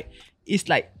sleeve, right, is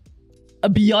like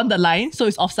beyond the line, so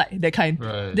it's offside, that kind.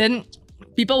 Right. Then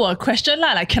people will question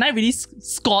like, can I really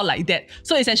score like that?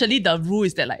 So essentially the rule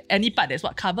is that like any part that's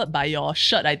covered by your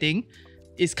shirt, I think,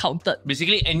 is counted.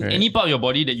 Basically, any part of your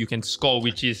body that you can score,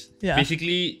 which is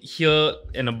basically here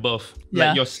and above. Yeah.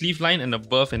 Like your sleeve line and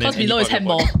above, and then Because below is any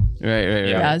part of handball. your body. Right.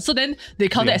 Yeah, so then they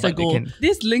count it as a but they goal. can-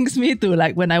 This links me to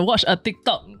like when I watched a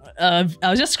TikTok, I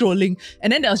was just scrolling,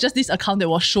 and then there was just this account that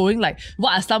was showing like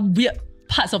what are some weird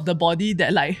parts of the body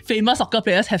that like famous soccer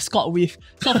players have scored with.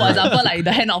 So for example, like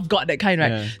the hand of God, that kind,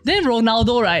 right? Yeah. Then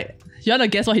Ronaldo, right? You wanna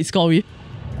guess what he scored with?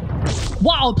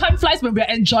 Wow, time flies when we're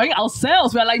enjoying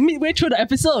ourselves. We're like midway through the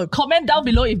episode. Comment down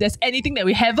below if there's anything that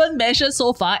we haven't mentioned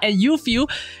so far and you feel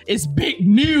is big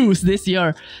news this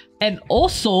year. And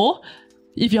also,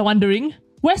 if you're wondering,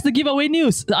 where's the giveaway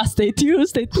news? Stay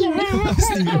tuned.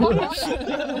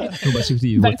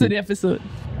 Back to the episode.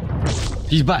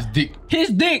 His butt. Dick. His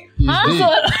dick. His Huh? dick.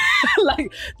 So,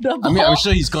 like the ball. I mean, I'm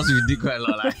sure he scores with dick quite a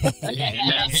lot.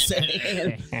 Yeah,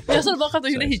 so the ball comes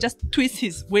to him, then he just twists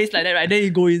his waist like that, right? Then he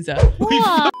go in.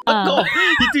 Wow.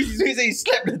 He twists his waist and he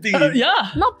slapped the thing. Yeah.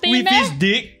 Not pain, With meh? his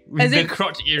dick. with As the in,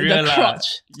 crotch area. the lah. crotch.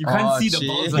 You can't Oh, see the shit.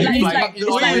 balls Like, like it's flying. like,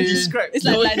 The way you describe. it's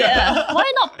like that.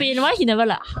 Why not pain? Why he never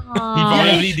like? He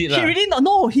probably did He lah. really not.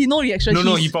 No, he no reaction. No,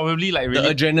 He's- he probably like The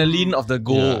really. adrenaline of the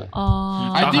goal. Yeah.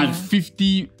 Oh. I think Tahan.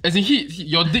 50, as in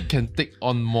your dick can take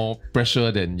on more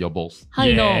pressure than your balls. How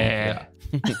you know? Yeah.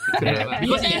 Because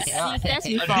You test a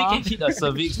dick before. can hit a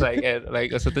cervix like at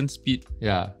like a certain speed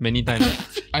Yeah. many times.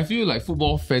 I feel like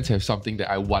football fans have something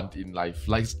that I want in life,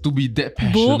 like to be that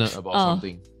passionate Boobs? about Oh.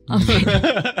 something.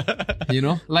 You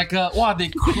know, like wow, they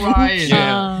cry. And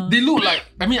Yeah. they look like.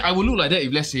 I mean, I would look like that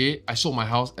if, let's say, I sold my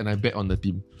house and I bet on the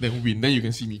team, then we win, then you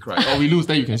can see me cry. Or we lose,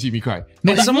 then you can see me cry.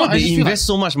 No, And somehow I just they feel invest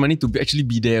so much money to actually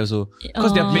be there also.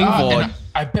 Because they're Oh. paying like, for. and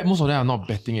I bet most of them are not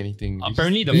betting anything.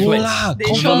 Apparently the They- No flights. lah, They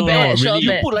confirm sure bet, sure really. You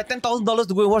bet. put like $10,000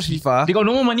 to go and watch FIFA. They got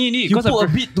no more money in it You because put a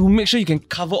bit to make sure you can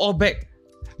cover all back.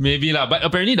 maybe lah. But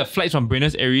apparently the flights from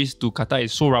Buenos Aires to Qatar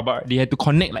is so rabak. They had to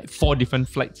connect like 4 different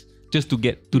flights just to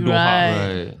get to Doha. Right.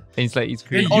 Right. And it's like it's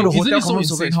Hey, crazy. all the isn't hotel it so confirm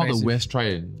so insane how the expensive. West try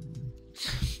and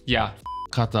Yeah.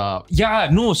 Qatar? Yeah,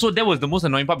 no, so that was the most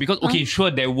annoying part because okay,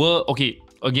 sure there were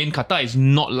again Qatar is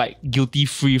not like guilty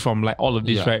free from like all of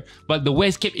this, Yeah. right? But the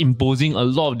West kept imposing a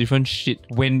lot of different shit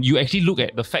when you actually look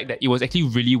at the fact that it was actually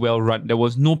really well run. There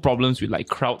was no problems with like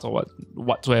crowds or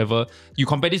whatsoever. You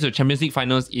compare this to the Champions League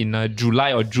finals in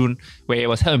July or June where it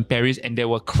was held in Paris and there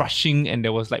were crushing and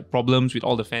there was like problems with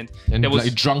all the fans. And there was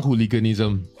like drunk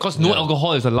hooliganism. because no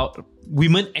alcohol is allowed.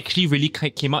 Women actually really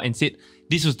came out and said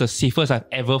this was the safest I've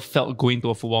ever felt going to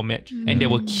a football match. And there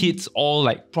were kids all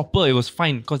like proper. It was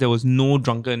fine because there was no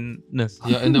drunkenness.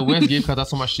 Yeah, and the West gave Qatar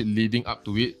so much shit leading up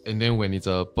to it, and then when it's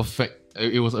a perfect,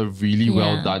 it was a really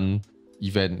well done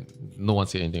event. No one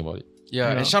said anything about it.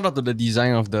 Yeah, and shout out to the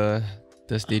design of the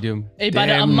stadium. Hey, but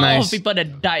the Damn amount nice. of people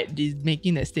that died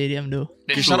making that stadium though.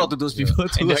 Okay, shout out to those people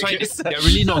too. And that's I why guess. they're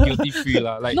really not guilty free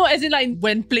lah. Like No, as in like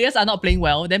when players are not playing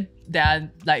well, then there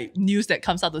are like news that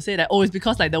comes out to say that it's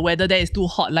because like the weather there is too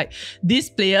hot. Like these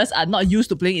players are not used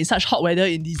to playing in such hot weather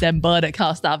in December, that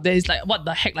kind of stuff. There is like what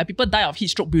the heck? Like people die of heat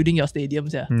stroke building your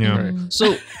stadiums, yeah. yeah.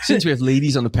 So since we have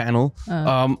ladies on the panel,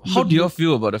 how do you all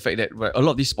feel about the fact that right, a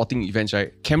lot of these sporting events,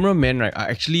 right, cameramen right are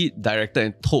actually directed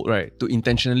and told right to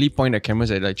intentionally point their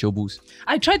cameras at like chobus.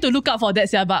 I tried to look out for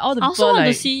that, yeah, but all the I people also want like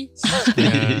to see.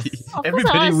 Yeah. Of Everybody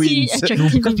course I want to see wins.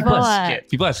 attractive Because people. people are what. scared.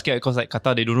 People are scared because like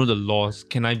Qatar, they don't know the laws.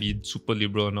 Can I be super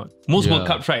liberal or not? Most Yeah. World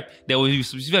Cups, right? There was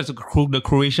the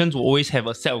Croatians will always have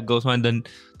a set of girls, one. Then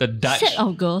the Dutch, Set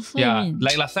of girls. What do you yeah, mean?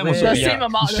 like last time Where? was the yeah. same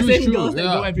amount, the True, same true, girls that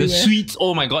yeah. go The The everywhere. Swedes,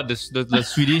 oh my god, the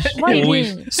Swedish What do you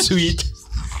always mean? sweet.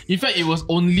 In fact, it was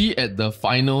only at the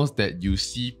finals that you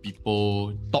see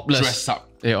people Topless. dress up.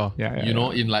 Yeah, You know,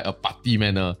 in like a party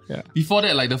manner. Yeah. Before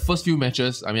that, like the first few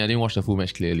matches, I mean, I didn't watch the full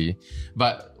match clearly,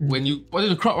 but when you watch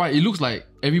the crowd, right, it looks like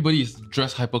everybody is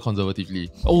dressed hyper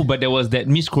conservatively. Oh, but there was that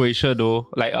Miss Croatia though,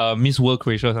 like Miss World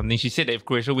Croatia or something. She said that if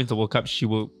Croatia wins the World Cup, she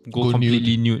will go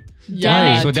completely nude.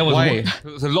 Yeah. So that was Why?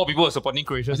 there was a lot of people were supporting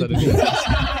Croatia suddenly.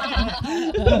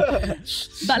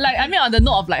 But like, I mean, on the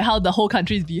note of like how the whole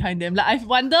country is behind them, like I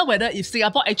wonder whether if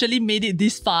Singapore actually made it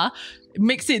this far,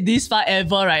 makes it this far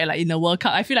ever, right? Like in the World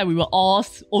Cup, I feel like we will all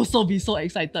also be so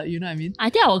excited. You know what I mean? I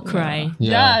think I will cry.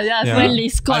 Yeah. Yeah. When they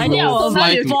score, I think I will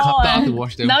fly to fall, Qatar eh. to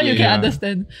watch them Now play. you can Yeah.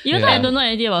 understand. Even though Yeah. I don't know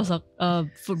anything about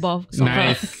football, soccer.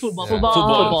 Nice. Football.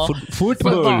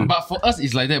 Football. But for us,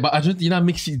 it's like that. But Argentina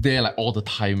makes it there like all the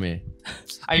time, eh.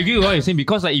 I agree with what you're saying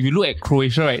because like if you look at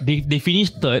Croatia, right, they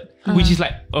finished third, which is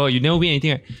like, oh, you never win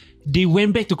anything, right? They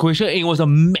went back to Croatia and it was a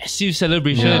massive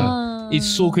celebration. Yeah. It's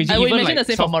so crazy. I would Even imagine like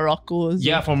the same for South- Morocco. Also.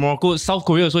 Yeah, from Morocco, South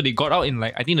Korea also, they got out in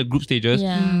like, I think the group stages.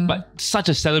 Yeah. But such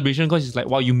a celebration because it's like,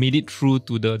 wow, you made it through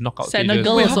to the knockout Senegal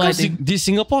stages. Wait, also, how I come think. did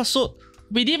Singapore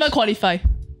We didn't even qualify.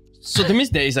 so that means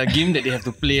there is a game that they have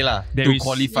to play lah There to is-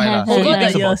 qualify Yeah, lah. there So is. it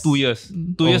takes the about years. 2 years.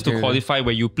 2 years to Okay. qualify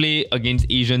where you play against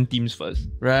Asian teams first.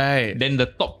 Right. Then the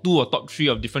top 2 or top 3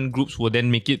 of different groups will then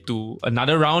make it to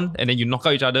another round and then you knock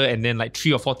out each other and then like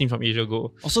 3 or 4 teams from Asia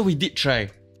go. Also, we did try.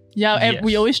 Yeah, and Yes.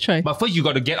 we always try. But first you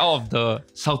got to get out of the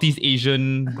Southeast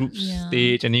Asian group Yeah.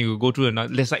 stage and then you go through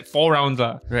another. There's like 4 rounds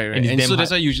lah. Right. And, it's And damn so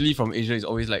that's why hard. usually from Asia is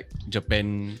always like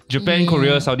Japan. Japan, Yeah.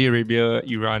 Korea, Saudi Arabia,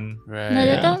 Iran. Right. Like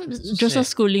that time Joseph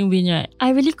Schooling win, right?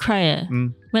 I really cry.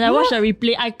 When I watch the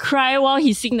replay, I cry while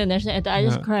he sing the national anthem. I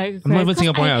just Yeah. cry. I'm not even Because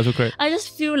Singaporean, I also cried. I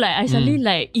just feel like I suddenly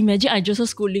like imagine I Joseph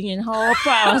Schooling and how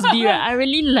proud I must be, right? I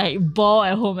really like bawl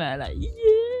at home and like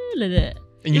like that.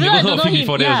 And you Even though I never heard don't of him know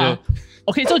before him, that yeah. also.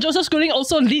 Okay, so Joseph Schooling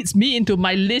also leads me into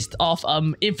my list of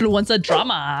influencer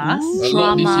dramas. A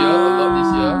lot this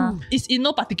year. It's in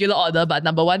no particular order, but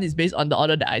number 1 is based on the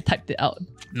order that I typed it out.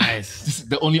 Nice. This is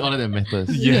the only honor that matters.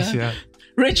 Yes, yeah.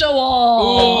 Rachel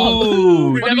Wong.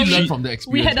 Ooh. What do Remember we learn we- from the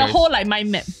experience? We had a guys? whole like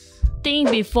mind map.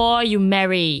 Think before you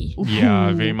marry.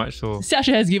 Yeah, very much so.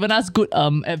 Xiaxue has given us good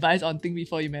advice on think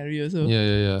before you marry also.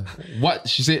 Yeah. What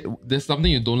she said, there's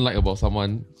something you don't like about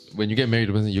someone. When you get married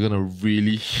to a person, you're gonna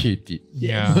really hate it.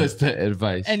 Yeah. That's the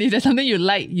advice. And if there's something you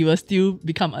like, you will still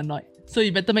become annoyed. So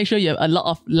you better make sure you have a lot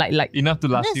of like. Enough to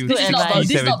last That's you good This is not, advice.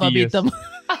 this is not 70 years. verbatim.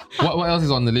 What else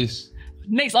is on the list?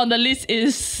 Next on the list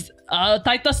is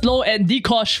Titus Low and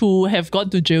Dkosh, who have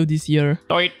gone to jail this year.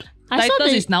 Toit. I saw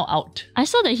Titus that is now out. I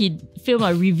saw that he filmed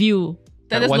a review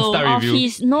Titus one Low, star of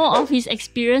review. his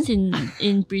experience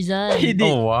in prison. he did.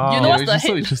 Oh, wow. You know Yeah, what's which the is so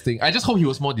head? interesting. I just hope he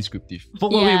was more descriptive.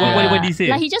 Wait, what did he say?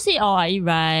 Like he just said, I eat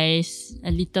rice,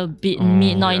 a little bit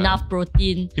meat, not yeah. enough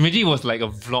protein. Imagine it was like a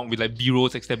vlog with like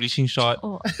B-rolls establishing shot.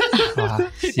 Oh,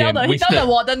 He tell the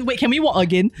warden, wait, can we walk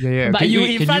again? Yeah. But Can you you-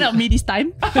 in can front you- of me this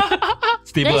time?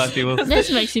 Stable.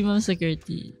 that's maximum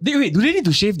security. Wait, do they need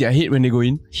to shave their head when they go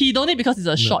in? He don't need because it's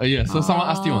a shot. Yeah, so someone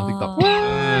asked him on TikTok.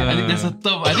 I think there's a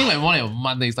term. I think like more than a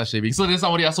month then he starts shaving. So then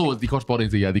somebody asked, so was Dkosh bald?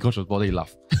 And he said, yeah, Dkosh was bald. He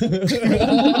laughed.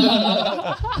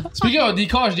 Speaking of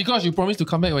Dkosh, you promised to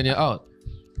come back when you're out.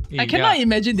 I cannot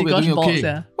imagine Hope you're Dkosh doing balls. okay.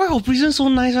 Yeah. Why our prison so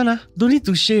nice, one? Don't need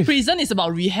to shave. Prison is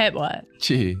about rehab, what?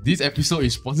 Che, this episode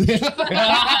is sponsored.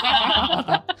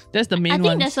 That's the main I one.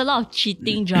 think there's a lot of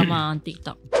cheating drama on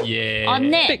TikTok. Yeah. On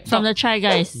net TikTok. from the Try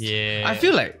Guys. Yeah. I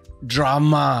feel like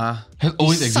drama Has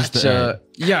always is existed. such a-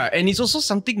 yeah, and it's also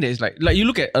something that is like you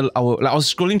look at our like I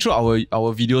was scrolling through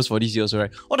our videos for this year also,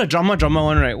 right? All the drama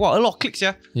one, right? Wow, a lot of clicks,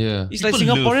 yeah. Yeah. It's like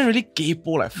People Singaporean love. really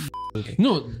gaypo like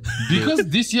No, because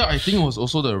this year I think was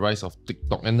also the rise of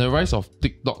TikTok. And the rise of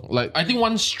TikTok, like I think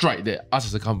one strike that us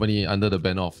as a company under the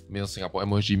banner of Mail Singapore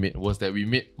MOSG made was that we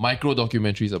made micro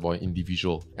documentaries about an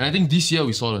individual. And I think this year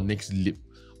we saw the next leap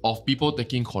of people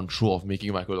taking control of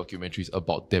making micro documentaries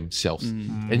about themselves.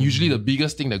 And usually the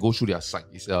biggest thing that goes through their site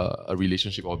is a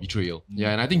relationship or betrayal. Yeah,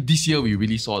 and I think this year we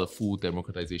really saw the full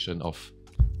democratization of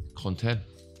content.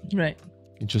 Right.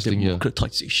 Interesting year.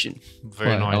 democratization.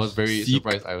 Very Well, nice. I was very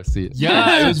surprised I would say it.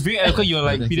 Yeah, it was very eloquent. You're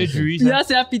like Peter Jury. Yeah,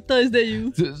 yeah, Peter, is that you?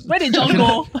 Where did John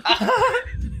go?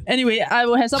 Anyway, I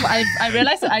will have some. I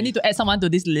realized that I need to add someone to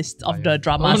this list of the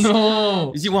dramas.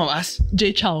 no. Is it one of us?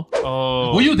 Jay Chow.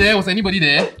 Oh. Were you there? Was anybody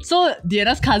there? So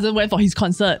Diana's cousin went for his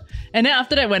concert, and then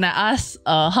after that, when I asked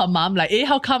her mom like, "Hey,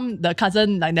 how come the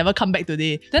cousin like never come back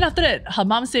today?" Then after that, her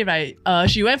mom said right,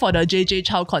 she went for the JJ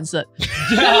Chow concert.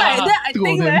 Then I Two of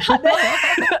think them. very hard.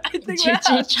 I think very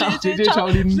hard. JJ Chow. JJ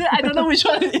Charlene. Then I don't know which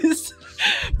one it is.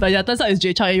 But yeah, turns out it's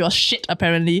Jay Chow. He was shit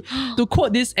apparently. To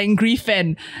quote this angry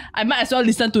fan, I might as well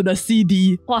listen to the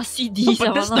CD. Wow, CDs But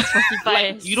are that's not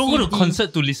Spotify. You don't go to CD.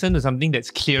 concert to listen to something that's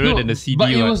clearer No, than the CD.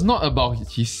 but it right? was not about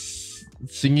his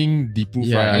singing the proof,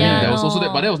 Yeah. right? I mean, Yeah, there was also no.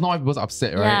 that, but that was not why people was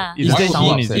upset, right? Yeah. Is Why that was he-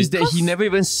 people is upset? Is that he never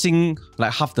even sing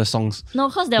like half the songs? No,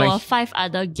 because there Like- were 5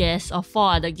 other guests or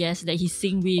 4 other guests that he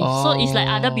sing with. So it's like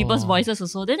other people's voices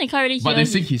also. Then they can't really hear But they him.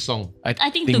 sing his song. I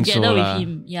think together so with lah.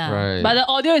 him. Yeah. Right. But the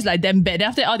audio is like damn bad. Then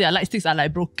after that, all their light sticks are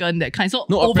like broken, that kind. So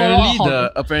No, overall,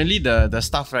 apparently the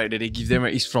stuff right that they give them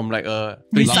right is from like a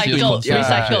recycled. Yeah.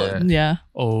 Recycled. Yeah.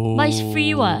 Oh. But it's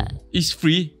free what? It's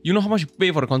free. You know how much you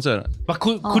pay for the concert? But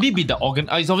could it be the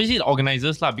it's obviously the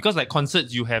organizers lah, because like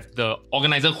concerts you have the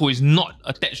organizer who is not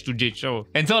attached to J Cho,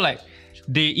 and so like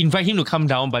they invite him to come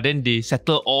down, but then they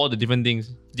settle all the different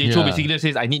things. J Cho Yeah. basically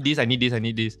says, I need this, I need this, I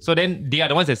need this. So then they are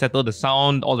the ones that settle the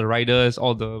sound, all the riders,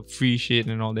 all the free shit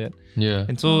and all that. Yeah.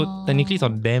 And so technically it's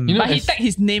on them. You know, But he as- tagged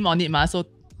his name on it, ma. So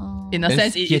Oh. in a As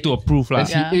sense, he had to approve lah. As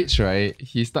Yeah. he aged, right,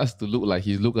 he starts to look like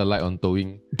he look alike on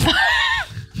Towing.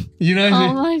 You know what Oh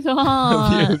I'm my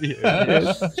god.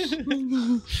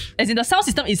 as in the sound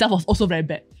system itself was also very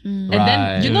bad. Mm. And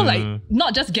then, you know, like, Right.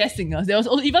 not just guest singers, there was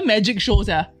also even magic shows,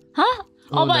 yeah. Huh?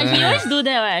 Oh, but he always do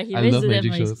that, right? He I always love do that.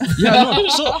 magic for his- shows. Yeah, no.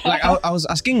 So like I was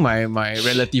asking my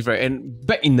relative, right, and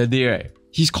back in the day, right,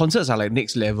 his concerts are like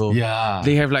next level. Yeah.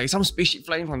 They have like some spaceship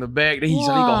flying from the back, then he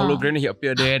suddenly got Wow. hologram, then he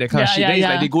appear there, that kind of Yeah, shit. yeah, Then it's yeah.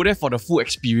 like they go there for the full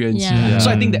experience. Yeah.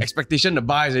 So I think the expectation, the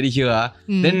bar is already here.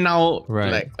 Then now,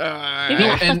 Right. like, Maybe No,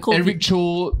 after and COVID. Eric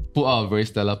Cho put out a very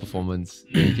stellar performance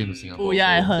when he came to Singapore. Oh, yeah,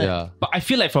 I heard. Yeah. But I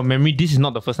feel like from memory, this is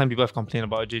not the first time people have complained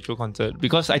about a J Cho concert,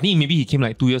 because I think maybe he came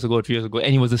like 2 years ago or 3 years ago,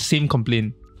 and it was the same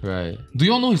complaint. Right. Do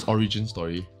you all know his origin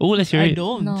story? Oh, let's hear I it.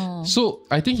 don't. No. So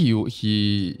I think he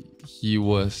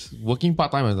was working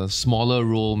part-time as a smaller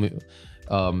role.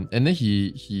 And then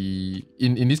he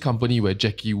in this company where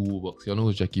Jackie Wu works. You know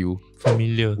who's Jackie Wu?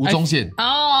 Familiar. Wu Zhongxian.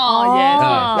 Oh, yes.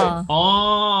 Oh.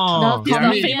 Oh. The Yeah, I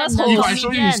mean, famous the host. If I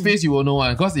show you his comedian. face, you will know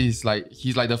one. Because he's like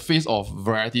the face of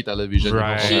variety television.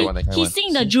 Right. That one, that kind He one.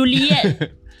 sing the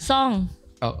Juliet song.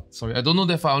 Sorry, I don't know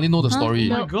that far. I only know the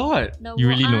story. Oh my god. You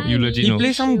really know. You legit He know.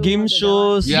 plays some game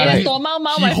shows. Yeah, Yes, like, Dormao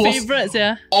Mao, he my hosts favorites,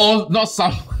 yeah. All, not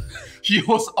some. He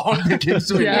hosts all the game shows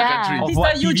in the Yeah. country. He's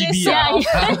what, the UJ TDB, Song.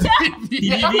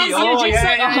 TDB.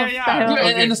 Oh,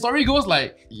 And the story goes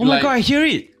like, Oh my god, I hear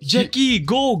it. Jackie,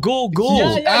 go, go, go.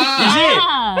 Yeah,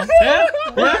 yeah. Is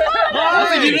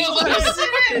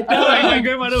it? My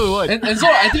grandmother would watch. And so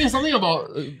I think it's something about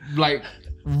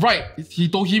he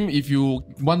told him if you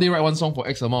one day write one song for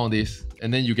X amount of days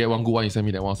and then you get one good one, you send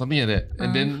me that one, something like that.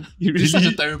 And then it's such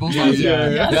a terrible story.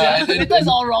 Yeah, and then, Twitter is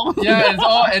all wrong. yeah, it's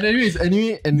all and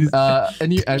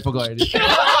anyway I forgot already.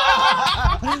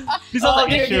 This sounds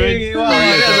like insurance. Wow,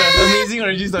 that's an amazing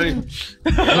origin story.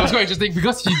 It was quite interesting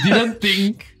because he didn't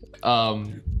think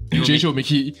J-Cho would make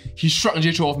he shrugged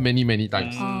J-Cho off many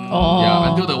times. Oh. Yeah,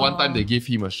 until the one time they gave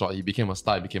him a shot, he became a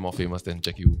star, he became more famous than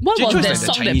Jackie Wu. What J-Cho was is that like the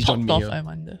song that Chinese popped John off, Mayer. I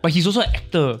wonder? But he's also an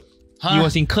actor. He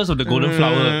was in Curse of the Golden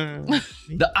Flower.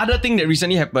 The other thing that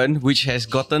recently happened, which has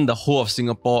gotten the whole of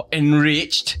Singapore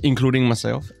enraged, including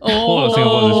myself, Whole of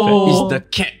Singapore is is the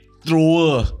cat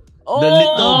thrower. The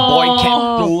little boy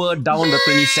cat thrower down the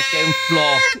 22nd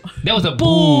floor. That was a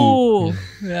boo. Boo.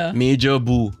 Yeah. Major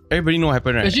boo. Everybody know what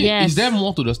happened, right? Actually, Yes. is there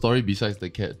more to the story besides the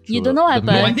cat? You don't know what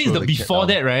The happened. man One thing is threw the cat before down.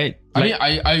 that, right? I mean,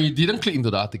 I didn't click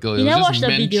into the article. You It never was watched just the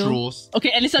men video? trolls.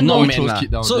 Okay, Alison, No go. man throws lah.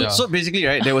 kid down, So yeah. so basically,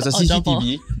 right, there was a Oh, jump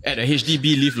CCTV at a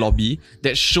HDB lift lobby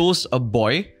that shows a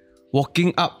boy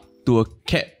walking up to a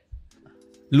cat,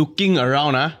 looking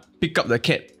around, pick up the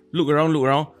cat, look around,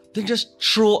 then just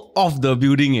throw off the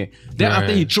building. Then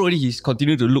after he throw it, he's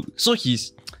continued to look. So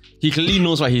he clearly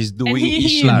knows what he's doing And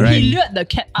ish lah, right? he lured the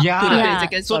cat up Yeah. to the Yeah.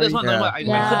 22nd So that's story. what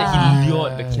Yeah. I heard that he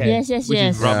lured the cat. Yes, which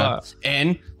yes. is rubber.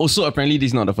 And also apparently this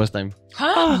is not the first time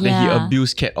Huh? that he Yeah.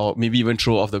 abused cat or maybe even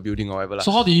throw off the building or whatever. lah.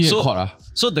 So how did he get So- caught?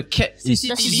 So the cat is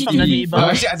CCTV from the neighbor.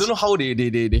 Actually, I don't know how they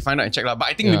find out and check lah. But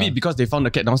I think maybe Yeah. because they found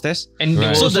the cat downstairs. And they Right.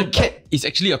 were So also the cat is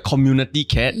actually a community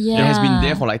cat that has been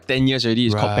there for like 10 years already.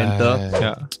 It's called Panther.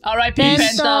 yeah. R.I.P. Panther.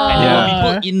 Panther. And there were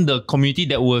Yeah. people in the community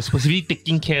that were specifically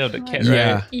taking care of the cat, right?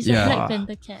 Yeah. It's Yeah. a Black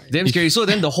Panther cat. Damn scary. So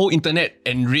then the whole internet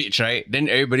enraged, right? Then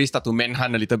everybody start to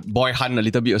manhunt a little, boy hunt a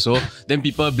little bit or so. Then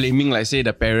people blaming like say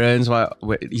the parents, what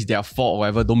is their fault or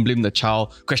whatever. Don't blame the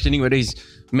child. Questioning whether he's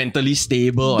mentally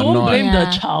stable or Don't not. blame Yeah.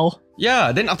 the child.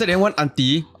 Yeah. Then after that, one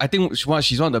auntie, I think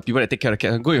she's one of the people that take care of the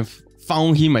cat. Go and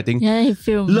found him, I think, Yeah, he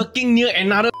filmed. lurking near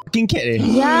another fucking cat.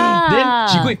 Yeah. Then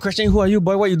she go and question, who are you,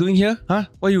 boy? What you doing here? Huh?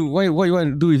 What you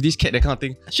want to do with this cat? That kind of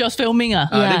thing. She was filming. Yeah.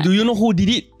 Then do you know who did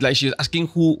it? Like she was asking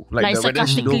who, like whether she know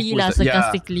sarcastically who's lah, the- yeah.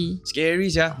 sarcastically. Scary,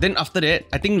 yeah. Then after that,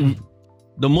 I think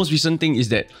the most recent thing is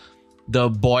that the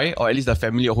boy, or at least the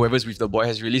family or whoever's with the boy,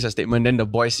 has released a statement. Then the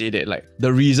boy said that like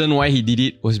the reason why he did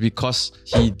it was because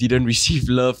he didn't receive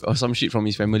love or some shit from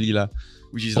his family lah.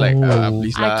 Which is like,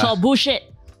 please I call lah. bullshit.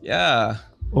 Yeah.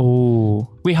 Oh.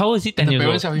 Wait, how is he 10 The years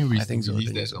parents old? have him I think so, release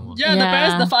I think that so. somehow. Yeah, the Yeah.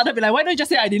 parents, the father be like, why don't you just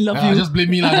say I didn't love you? Just blame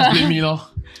me lah, just blame me lor.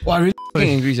 Wow, I really fucking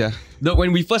angry, yeah.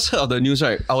 When we first heard of the news,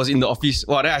 right, I was in the office.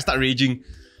 Wow, then I start raging.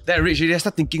 Then I rage, I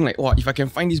start thinking like, wow, if I can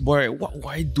find this boy, right, what would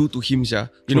I do to him, yeah?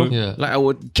 You know, Yeah. like I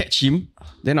would catch him,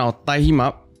 then I'll tie him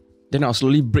up, then I'll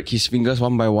slowly break his fingers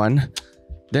one by one.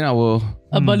 Then I will,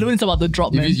 A balloon is about to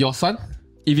drop, If man. it's your son,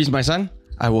 if it's my son,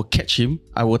 I will catch him,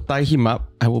 I will tie him up,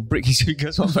 I will break his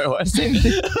fingers one by one.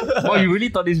 Oh, you really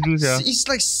thought this through, yeah? It's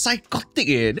like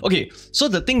psychotic. Okay, so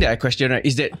the thing that I question, right,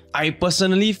 is that I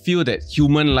personally feel that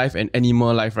human life and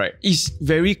animal life, right, is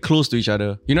very close to each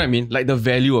other. You know what I mean? Like the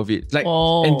value of it. Like,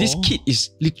 and this kid is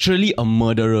literally a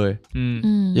murderer.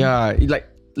 Yeah,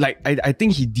 I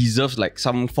think he deserves like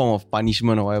some form of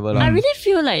punishment or whatever. I lah. really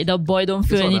feel like the boy don't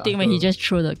feel That's what anything when he just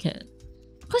throw the cat.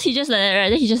 Because he just like that, right?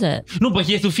 Then he just like, No, but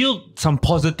he has to feel some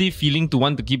positive feeling to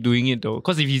want to keep doing it though.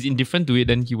 Because if he's indifferent to it,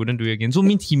 then he wouldn't do it again. So it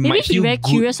means he maybe might he feel very good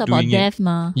curious about doing death,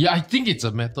 ma. yeah, I think it's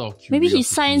a matter of curiosity. Maybe his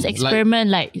science experiment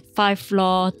like 5th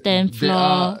floor, 10th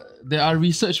floor. There are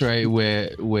research, right,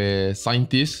 where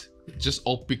scientists just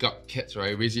all pick up cats,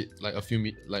 right, raise it like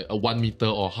like a 1 meter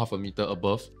or half a meter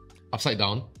above, upside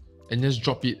down, and just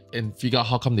drop it and figure out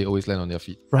how come they always land on their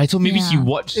feet. Right, so maybe he Yeah.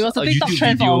 watched It was a TikTok YouTube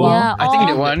trend for a video. while. Yeah, I think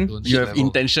that or- one, Don't you shit have level.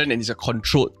 intention and it's a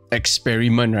controlled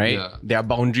experiment, right? Yeah. There are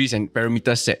boundaries and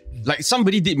parameters set. Like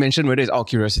somebody did mention whether it's out of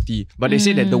curiosity, but they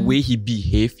say that the way he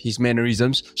behaved, his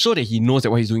mannerisms, show that he knows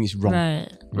that what he's doing is wrong. Right.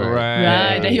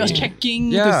 Right, then he was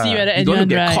checking to see whether you don't anyone want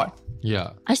to get right. caught.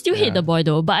 Yeah. I still hate the boy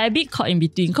though, but I a bit caught in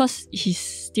between because he's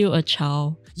still a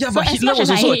child. Yeah, So but as Hitler much was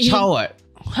as I also a hate him- child. What?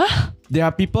 There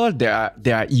are people that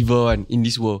are evil in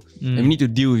this world, and we need to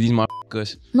deal with these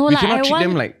motherfuckers. No, we like, cannot I treat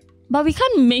them want- But we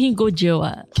can't make him go jail.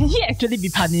 Can he actually be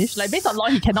punished? Like based on law,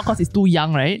 he cannot because he's too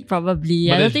young, right? Probably.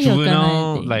 But I don't there's think he'll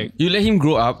juvenile, gonna like, You let him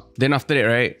grow up, then after that,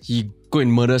 right, he go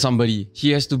and murder somebody.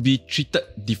 He has to be treated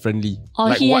differently. Or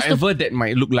like he has to- whatever that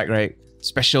might look like, right?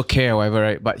 Special care or whatever,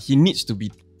 right? But he needs to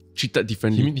be treated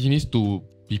differently. He needs to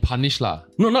be punished lah.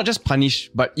 No, not just punish,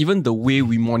 but even the way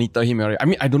we monitor him, right? I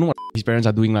mean, I don't know what his parents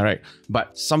are doing, right?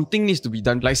 But something needs to be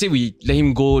done. Like say we let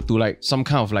him go to like some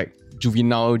kind of like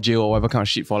juvenile jail or whatever kind of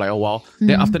shit for like a while.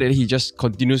 Then after that, he just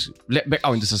continues let back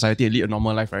out into society and lead a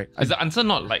normal life, right? is the answer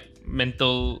not like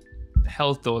mental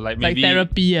health though? Like maybe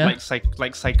therapy, yeah.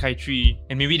 like psychiatry,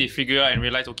 and maybe they figure out and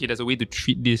realize, okay, there's a way to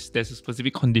treat this. There's a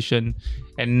specific condition,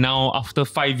 and now after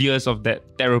 5 years of that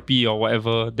therapy or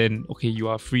whatever, then okay, you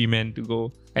are a free man to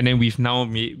go. And then we've now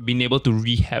been able to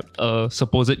rehab a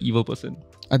supposed evil person.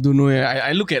 I don't know.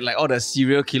 I look at like all the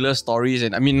serial killer stories,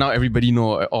 and I mean now everybody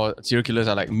know all serial killers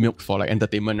are like milked for like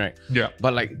entertainment, right? Yeah.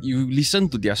 But like you listen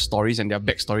to their stories and their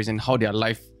backstories and how their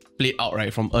life played out,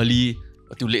 right, from early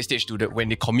to late stage to when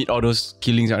they commit all those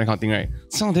killings and that kind of thing, right?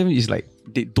 Some of them is like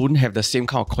they don't have the same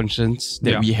kind of conscience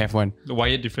that we have one.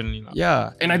 Wired differently.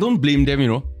 Yeah, and I don't blame them, you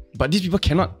know. But these people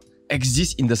cannot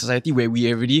exist in the society where we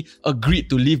already agreed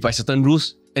to live by certain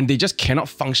rules, and they just cannot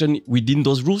function within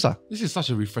those rules. This is such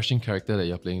a refreshing character that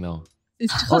you're playing now.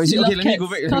 It's Oh, because is it? you Okay, love let me cats. go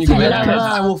back. Let Because me go you back. love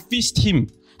cats. I will fist him.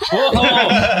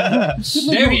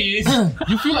 There he is.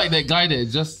 You feel like that guy that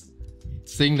is just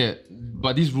saying that,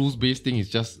 but this rules-based thing is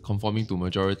just conforming to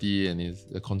majority and is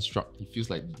a construct. It feels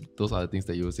like those are the things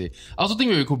that you will say. I also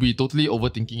think it could be totally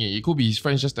overthinking it. It could be his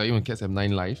friends just tell him cats have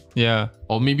 9 lives. Yeah.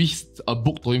 Or maybe a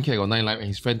book told him cat got 9 lives and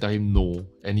his friend tell him no.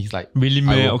 And he's like, Really, I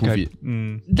man? will prove Okay.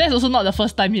 it. That's also not the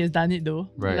first time he has done it though.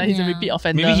 Right. Like he's a Yeah. repeat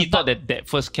offender. Maybe he thought that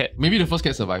first cat. Maybe the first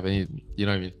cat survived and you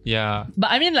know what I mean? Yeah. But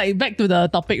I mean, like back to the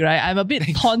topic, right? I'm a bit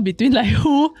torn between like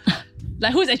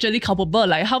who's actually culpable?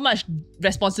 Like how much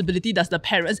responsibility does the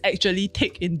parents actually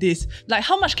take in this? Like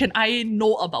how much can I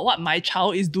know about what my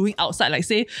child is doing outside? Like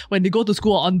say when they go to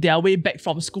school or on their way back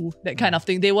from school, that kind of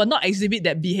thing. They will not exhibit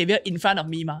that behavior in front of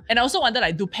me, ma. And I also wonder,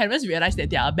 like, do parents realize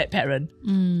that they are a bad parent?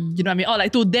 You know what I mean? Or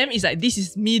like to them, it's like this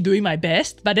is me doing my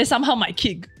best, but then somehow my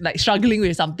kid like struggling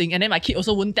with something, and then my kid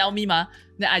also won't tell me, ma.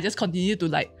 Then I just continue to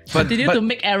like continue but- to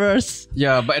make errors.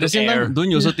 Yeah, but at the same Air. time,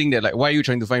 don't you also think that like why are you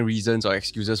trying to find reasons or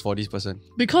excuses for this person?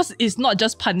 Because it's not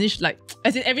just punished, like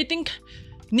as in everything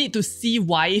need to see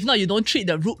why. If not, you don't treat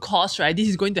the root cause, right? This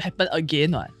is going to happen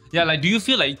again, right? Yeah, like do you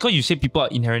feel like, because you say people are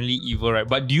inherently evil, right?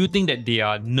 But do you think that they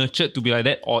are nurtured to be like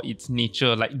that, or it's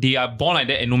nature? Like they are born like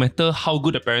that and no matter how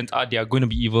good the parents are, they are going to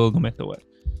be evil no matter what?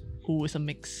 Who is a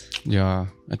mix? Yeah,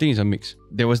 I think it's a mix.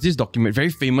 There was this very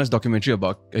famous documentary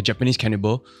about a Japanese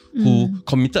cannibal who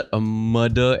committed a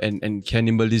murder and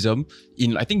cannibalism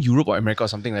in, I think, Europe or America or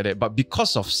something like that. But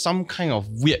because of some kind of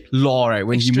weird law, right,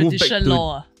 when he moved back Extradition to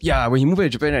law. yeah, when he moved back to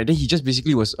Japan, right, then he just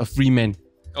basically was a free man.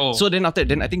 Oh. So then after that,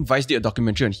 then I think Vice did a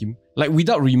documentary on him, like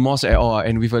without remorse at all,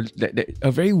 and with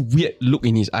a very weird look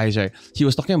in his eyes, right? He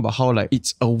was talking about how like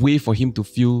it's a way for him to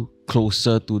feel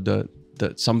closer to the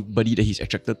somebody that he's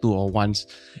attracted to or wants,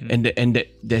 and that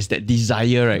there's that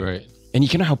desire, right? Right. And he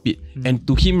cannot help it. And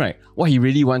to him, right, what he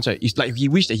really wants, right, is like he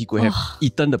wished that he could have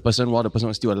eaten the person while the person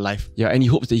was still alive. Yeah, and he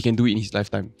hopes that he can do it in his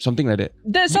lifetime. Something like that.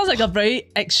 That sounds like a very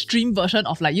extreme version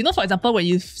of like, you know, for example, when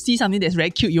you see something that's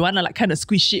very cute, you want to like kind of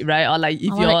squish it, right? Or like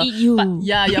if I wanna eat you.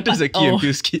 your That's a key and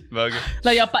feel skid. But okay.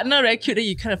 like your partner very cute, then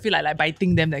you kind of feel like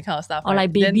biting them, that kind of stuff. Or right?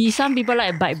 like baby. Some people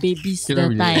like bite babies the Cannot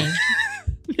really. time.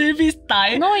 Then baby's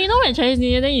thigh. No, you know when Chinese New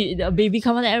Year, then the baby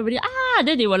come out and everybody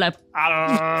then they were like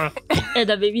at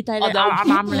the baby thigh like,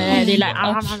 they like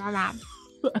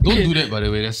Don't do that, by the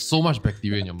way. There's so much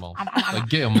bacteria in your mouth. Like,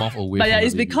 get your mouth away But from yeah, the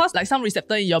it's baby. because like some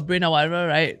receptor in your brain or whatever,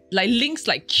 right? Like links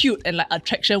like cute and like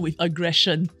attraction with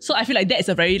aggression. So I feel like that is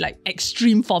a very like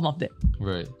extreme form of that.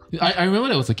 Right. I remember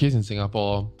there was a case in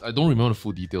Singapore. I don't remember the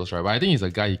full details, right? But I think it's a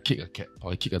guy, he kicked a cat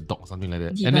or he kicked a dog, something like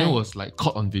that. Yeah. And then it was like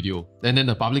caught on video. And then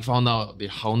the public found out, they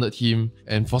hounded him.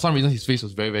 And for some reason, his face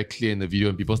was very, very clear in the video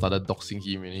and people started doxing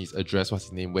him and his address, what's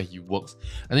his name, where he works.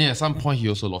 And then at some point, he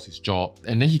also lost his job.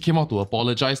 And then he came out to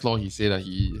apologize. He said that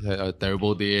he had a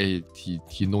terrible day.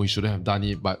 He know he shouldn't have done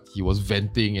it, but he was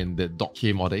venting and the dog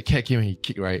came or the cat came and he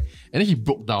kicked, right? And then he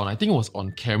broke down. I think it was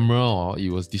on camera or it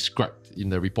was described in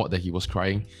the report that he was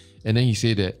crying. And then he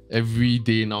said that every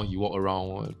day now he walk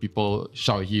around, people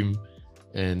shout at him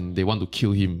and they want to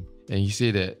kill him. And he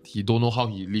said that he don't know how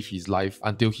he live his life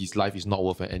until his life is not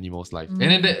worth an animal's life. And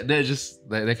then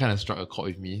that kind of struck a chord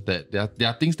with me, that there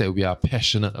are things that we are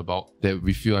passionate about that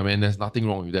we feel, I mean, there's nothing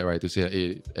wrong with that, right? To say,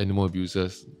 hey, animal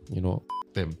abusers, you know,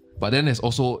 them. But then there's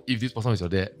also, if this person was your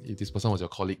dad, if this person was your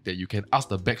colleague, that you can ask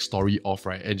the backstory of,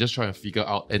 right? And just try and figure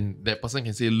out, and that person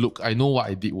can say, look, I know what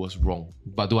I did was wrong,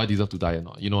 but do I deserve to die or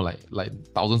not? You know, like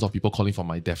thousands of people calling for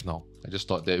my death now. I just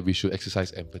thought that we should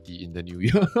exercise empathy in the new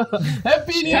year.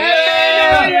 Happy New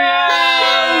Year!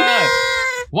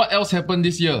 What else happened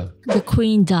this year? The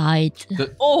Queen died. The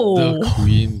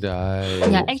Queen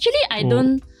died. Yeah, actually, I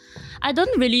don't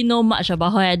really know much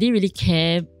about her. I didn't really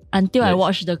care until I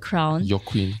watched The Crown. Your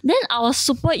queen. Then I was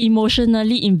super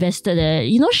emotionally invested there.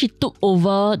 You know, she took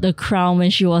over the crown when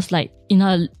she was like in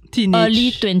her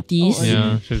early 20s.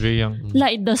 Yeah, she was very young.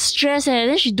 Like the stress,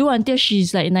 then she do until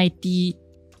she's like 90.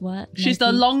 What? She's 90?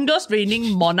 the longest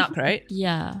reigning monarch, right?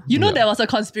 Yeah. You know, there was a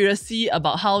conspiracy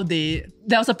about how there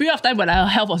was a period of time when her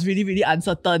health was really, really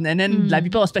uncertain. And then like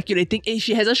people were speculating,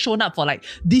 she hasn't shown up for like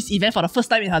this event for the first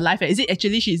time in her life. Is it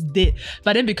actually she's dead?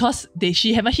 But then because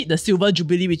she haven't hit the silver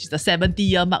jubilee, which is the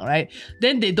 70-year mark, right?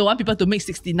 Then they don't want people to make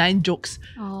 69 jokes.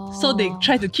 Oh. So they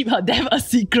try to keep her death a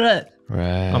secret.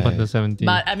 Right. Up until 70.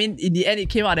 But I mean, in the end, it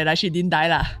came out that she didn't die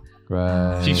lah.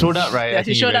 Right. She showed up, right? Yeah, I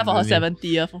she think showed up for her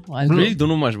eventually. 70th I one. really don't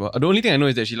know much about. The only thing I know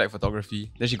is that she liked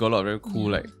photography. Then she got a lot of very cool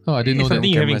like. Oh, I didn't know that. Something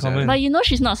you have in cameras, common. But you know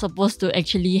she's not supposed to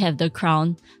actually have the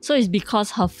crown. So it's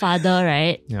because her father,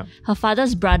 right? Yeah. Her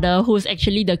father's brother, who's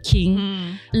actually the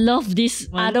king, loved this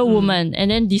other woman and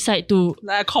then decide to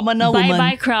Like a commoner woman.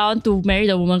 buy crown to marry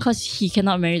the woman because he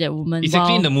cannot marry that woman. It's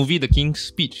actually in the movie The King's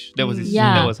Speech. That was his,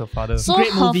 Yeah. that was her father. So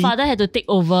Great her movie. father had to take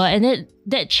over and then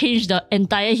that changed the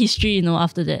entire history, you know,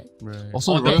 after that.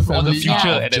 Also, Or the- royal or the family future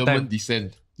of at that German time.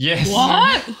 descent. Yes.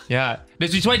 What? Yeah.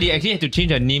 That's why they actually had to change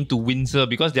their name to Windsor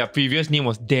because their previous name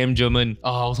was damn German.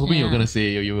 I was hoping you were Yeah. gonna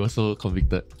say you were so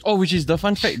convicted. Oh, which is the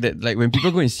fun fact that like when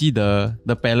people go and see the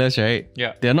palace, right?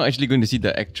 Yeah. They're not actually going to see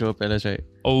the actual palace, right?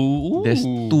 Oh. There's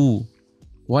two.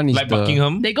 One is Like the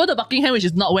Buckingham. They go to Buckingham, which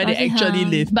is not where they Buckingham. actually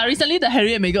live. But recently, the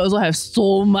Harry and Meghan also have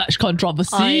so much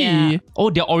controversy. Oh, yeah. Oh,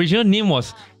 their original name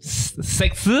was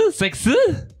Saxe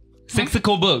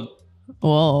Coburg.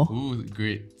 Whoa. Ooh,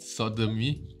 great.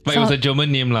 Sodomy. But it was a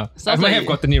German name lah. I Sounds might like- have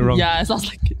gotten it wrong. Yeah, it sounds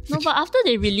like it. No, but after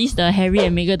they released the Harry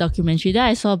and Meghan documentary, then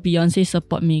I saw Beyonce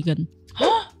support Meghan.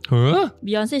 Huh?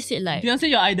 Beyonce said like, Beyonce,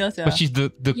 your idols, yeah. But she's the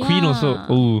queen Yeah. also.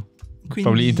 Oh, Queen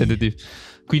probably bee. tentative.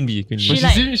 Queen bee. But She she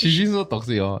like- seems so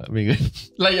toxic, Megan.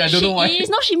 Like I don't know why.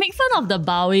 She make fun of the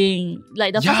bowing.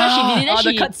 Like the first time she did it, then Oh,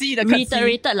 the she curtsy, the curtsy.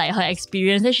 reiterated like her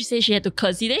experience. Then she said she had to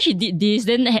curtsy. Then she did this.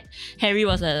 Then Harry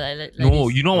was like No,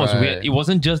 this. you know what's Right. weird? It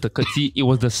wasn't just the curtsy, it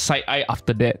was the side eye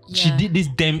after that. She Yeah. did this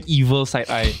damn evil side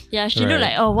eye. Yeah, she Right. looked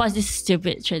like, oh, what's this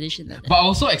stupid tradition like that? But I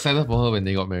was so excited for her when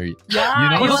they got married. Yeah, You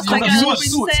know, it was because like you a know,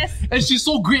 suits. princess. And she's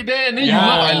so great there. And then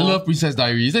I love Princess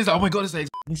Diaries. Then it's like, oh my god, it's like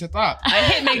set up. I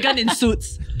hate Meghan in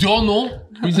suits. Do you all know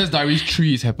Princess Diaries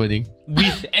 3 is happening?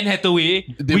 With Anne Hathaway,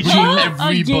 They which bring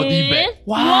everybody Again? back.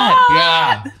 what?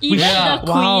 Yeah. Even Yeah. the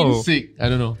queen. Wow. Sick. I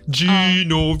don't know.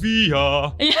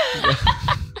 Genovia,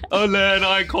 a land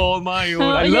I call my own.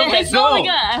 I love that Yes, oh my song.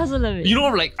 god, I also love it. You know,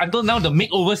 like until now, the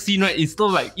makeover scene, right, is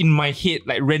still like in my head,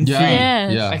 like rent free.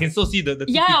 Yes. Yeah. I can still see the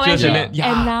yeah, when pictures she, and Yeah. that.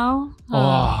 Yeah. and now,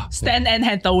 Oh, Stan Anne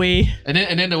Hathaway. And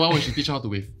then the one where she teach her how to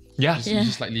wave. yeah.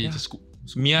 Just slightly, just scoop.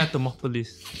 Mia Thermopolis.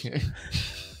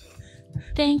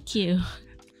 thank you.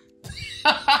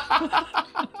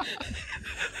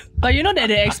 But you know that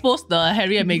they exposed the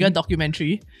Harry and Meghan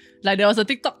documentary? Like there was a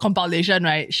TikTok compilation,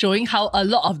 right? Showing how a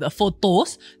lot of the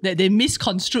photos that they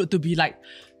misconstrued to be like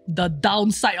the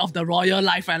downside of the royal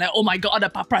life, right? Like, oh my god, all the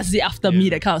paparazzi after me,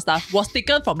 that kind of stuff, was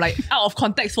taken from like out of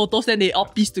context photos, then they all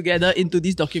pieced together into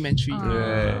this documentary.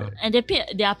 And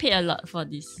they are paid a lot for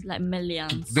this, like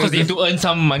millions. Because they have to earn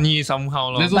some money somehow.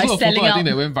 Lor. There's By also a photo selling I think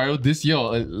out. that went viral this year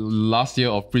or last year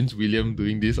of Prince William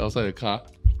doing this outside the car.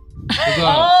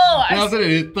 Oh, and I after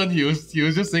they turned, he was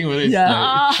just saying whether it's Yeah.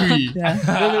 like a tree. Yeah.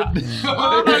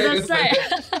 Oh, the side.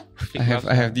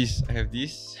 I have this.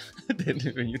 Then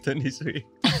when you turn this way.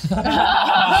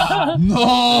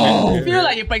 No. I feel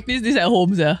like you practice this at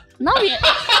home, sir. Now we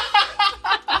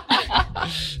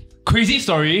Crazy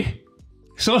story.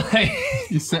 So like,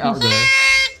 You set out the.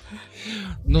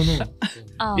 No.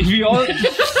 if we all,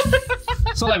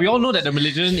 so like we all know that the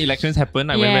Malaysian elections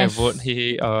happened. I went there and Yes. vote.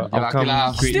 Hey, outcome. okay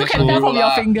lah. Great. Still That's can cool. tell from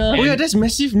your finger. Oh yeah, that's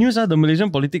massive news, the Malaysian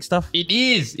politics stuff. It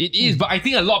is. But I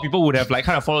think a lot of people would have like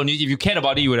kind of followed news. If you cared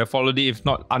about it, you would have followed it. If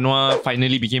not, Anwar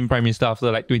finally became prime minister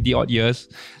after like 20 odd years.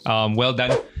 Well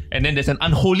done. And then there's an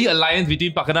unholy alliance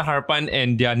between Pakatan Harapan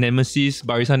and their nemesis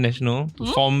Barisan Nasional to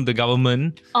form the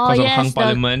government oh because of yes, Hang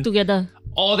Parliament. together.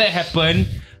 All that happened.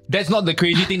 That's not the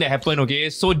crazy thing that happened, okay?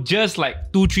 So just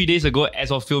like 2-3 days ago,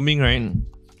 as of filming, right,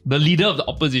 the leader of the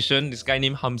opposition, this guy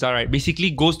named Hamza, right,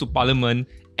 basically goes to parliament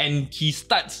and he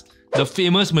starts the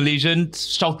famous Malaysian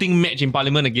shouting match in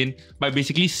Parliament again by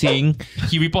basically saying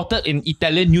he reported an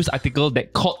Italian news article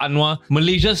that called Anwar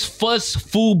Malaysia's first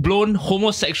full-blown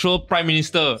homosexual prime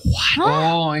minister.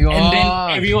 Oh my god. And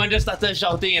then everyone just started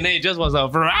shouting, and then it just was a.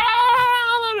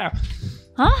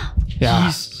 Huh?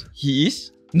 Yeah. He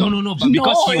is? No, but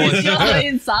because he was it's just an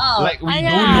insult. like we Ah, don't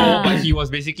yeah. know, but he was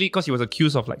basically because he was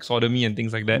accused of like sodomy and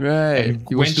things like that. Right. And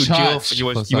He went was to jail. charged He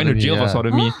went for to jail for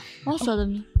sodomy, sodomy. What's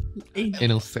sodomy?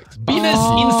 anal sex. Penis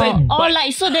inside. Oh, But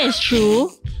like, so that is true?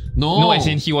 no, as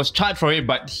in he was charged for it,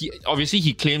 but he obviously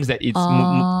he claims that it's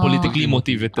politically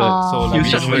motivated. So like, we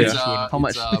Huge don't know if difference. it's true. How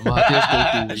much?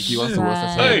 Mahathir's go-to. He wants to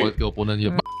assassinate Hey. a political opponent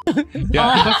here. Yeah.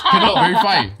 Because cannot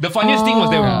verify. The funniest thing was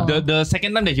that the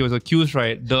second time that he was accused,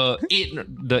 right, the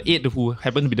aide who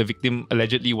happened to be the victim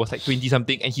allegedly was like 20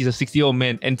 something, and he's a 60-year-old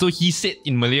man. And so he said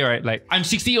in Malay, right, like, I'm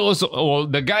 60 years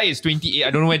old, the guy is 28.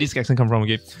 I don't know where this accent come from,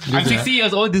 okay? I'm 60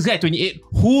 years old, this guy 28.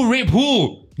 Who raped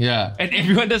who? Yeah. And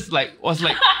everyone just like was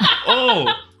like,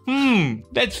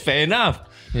 that's fair enough.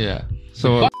 Yeah.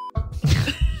 So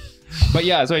but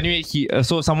yeah, so anyway,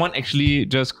 so someone actually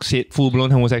just said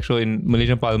full-blown homosexual in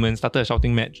Malaysian Parliament, started a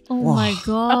shouting match. Oh my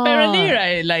god. Apparently,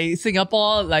 right, like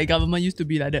Singapore, like government used to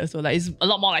be like that. So like it's a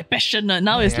lot more like passionate.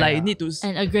 Now it's like need to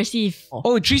And aggressive.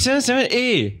 Oh,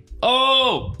 377A.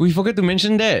 Oh! We forgot to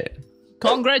mention that.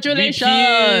 congratulations.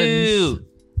 Repeal.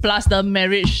 Plus the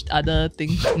marriage other thing.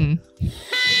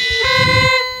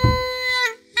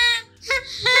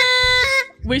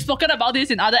 We've spoken about this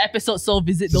in other episodes, so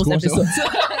visit those episodes.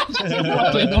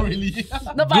 Not really.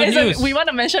 No, but Good it's news. we want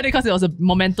to mention it because it was a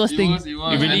momentous thing. It was. It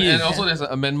really and is. also there's an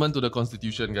amendment to the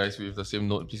constitution, guys, with the same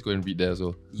note. Please go and read there as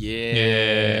well.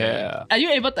 Yeah. Are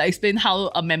you able to explain how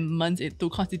amendments to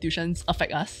constitutions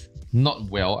affect us? Not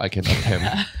well, I can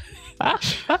attempt.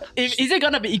 Is it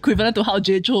gonna be equivalent to how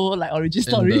J Cho like origin And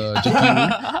story? the JK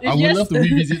rule, I would yes, love to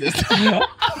revisit this.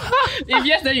 If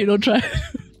yes, then you don't try.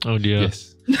 Oh dear. Yes.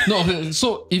 No, okay,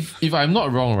 so if I'm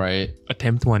not wrong, right,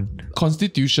 Attempt one.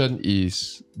 constitution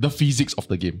is the physics of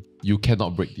the game. You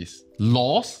cannot break this.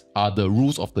 Laws are the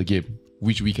rules of the game,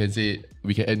 which we can say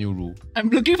we can add new rule. I'm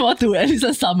looking forward to at least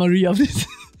a summary of this.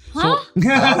 Huh?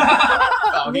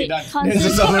 Okay, done.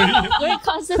 Wait,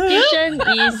 constitution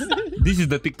is This is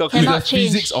the TikTok. It's the Cannot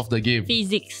change. physics of the game.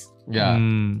 physics. Yeah.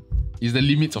 It's the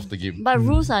limits of the game. But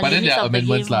rules are But then limits there are of the game.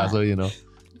 amendments lah, lah. so you know.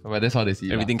 But that's how they see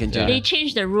it. Everything lah. can change. They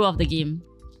change the rule of the game.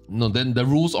 No, then the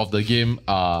rules of the game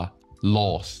are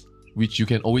laws, which you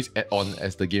can always add on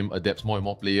as the game adapts more and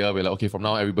more player. We're like, okay, from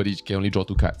now everybody can only draw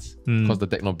 2 cards because the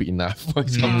deck not big enough, for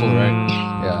example, right?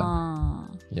 Ah.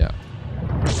 Yeah.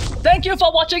 Thank you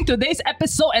for watching today's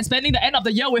episode and spending the end of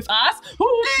the year with us.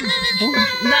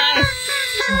 Nice.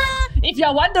 If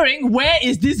you're wondering where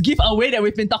is this giveaway that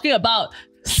we've been talking about,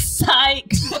 psych.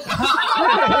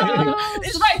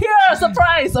 It's right here,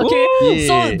 surprise. Okay, Ooh.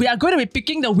 so Yeah. we are going to be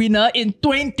picking the winner in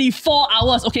 24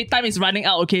 hours. Okay, time is running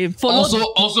out. Okay, follow.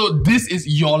 Also, this is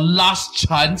your last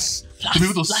chance to be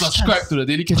able to last subscribe chance. to the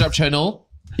Daily Ketchup channel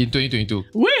in 2022.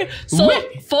 So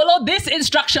follow these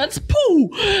instructions. Pooh.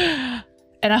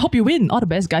 And I hope you win. All the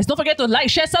best, guys. Don't forget to like,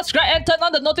 share, subscribe, and turn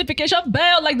on the notification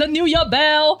bell like the New Year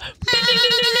bell.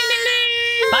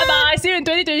 Bye bye. See you in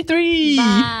 2023.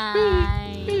 Bye.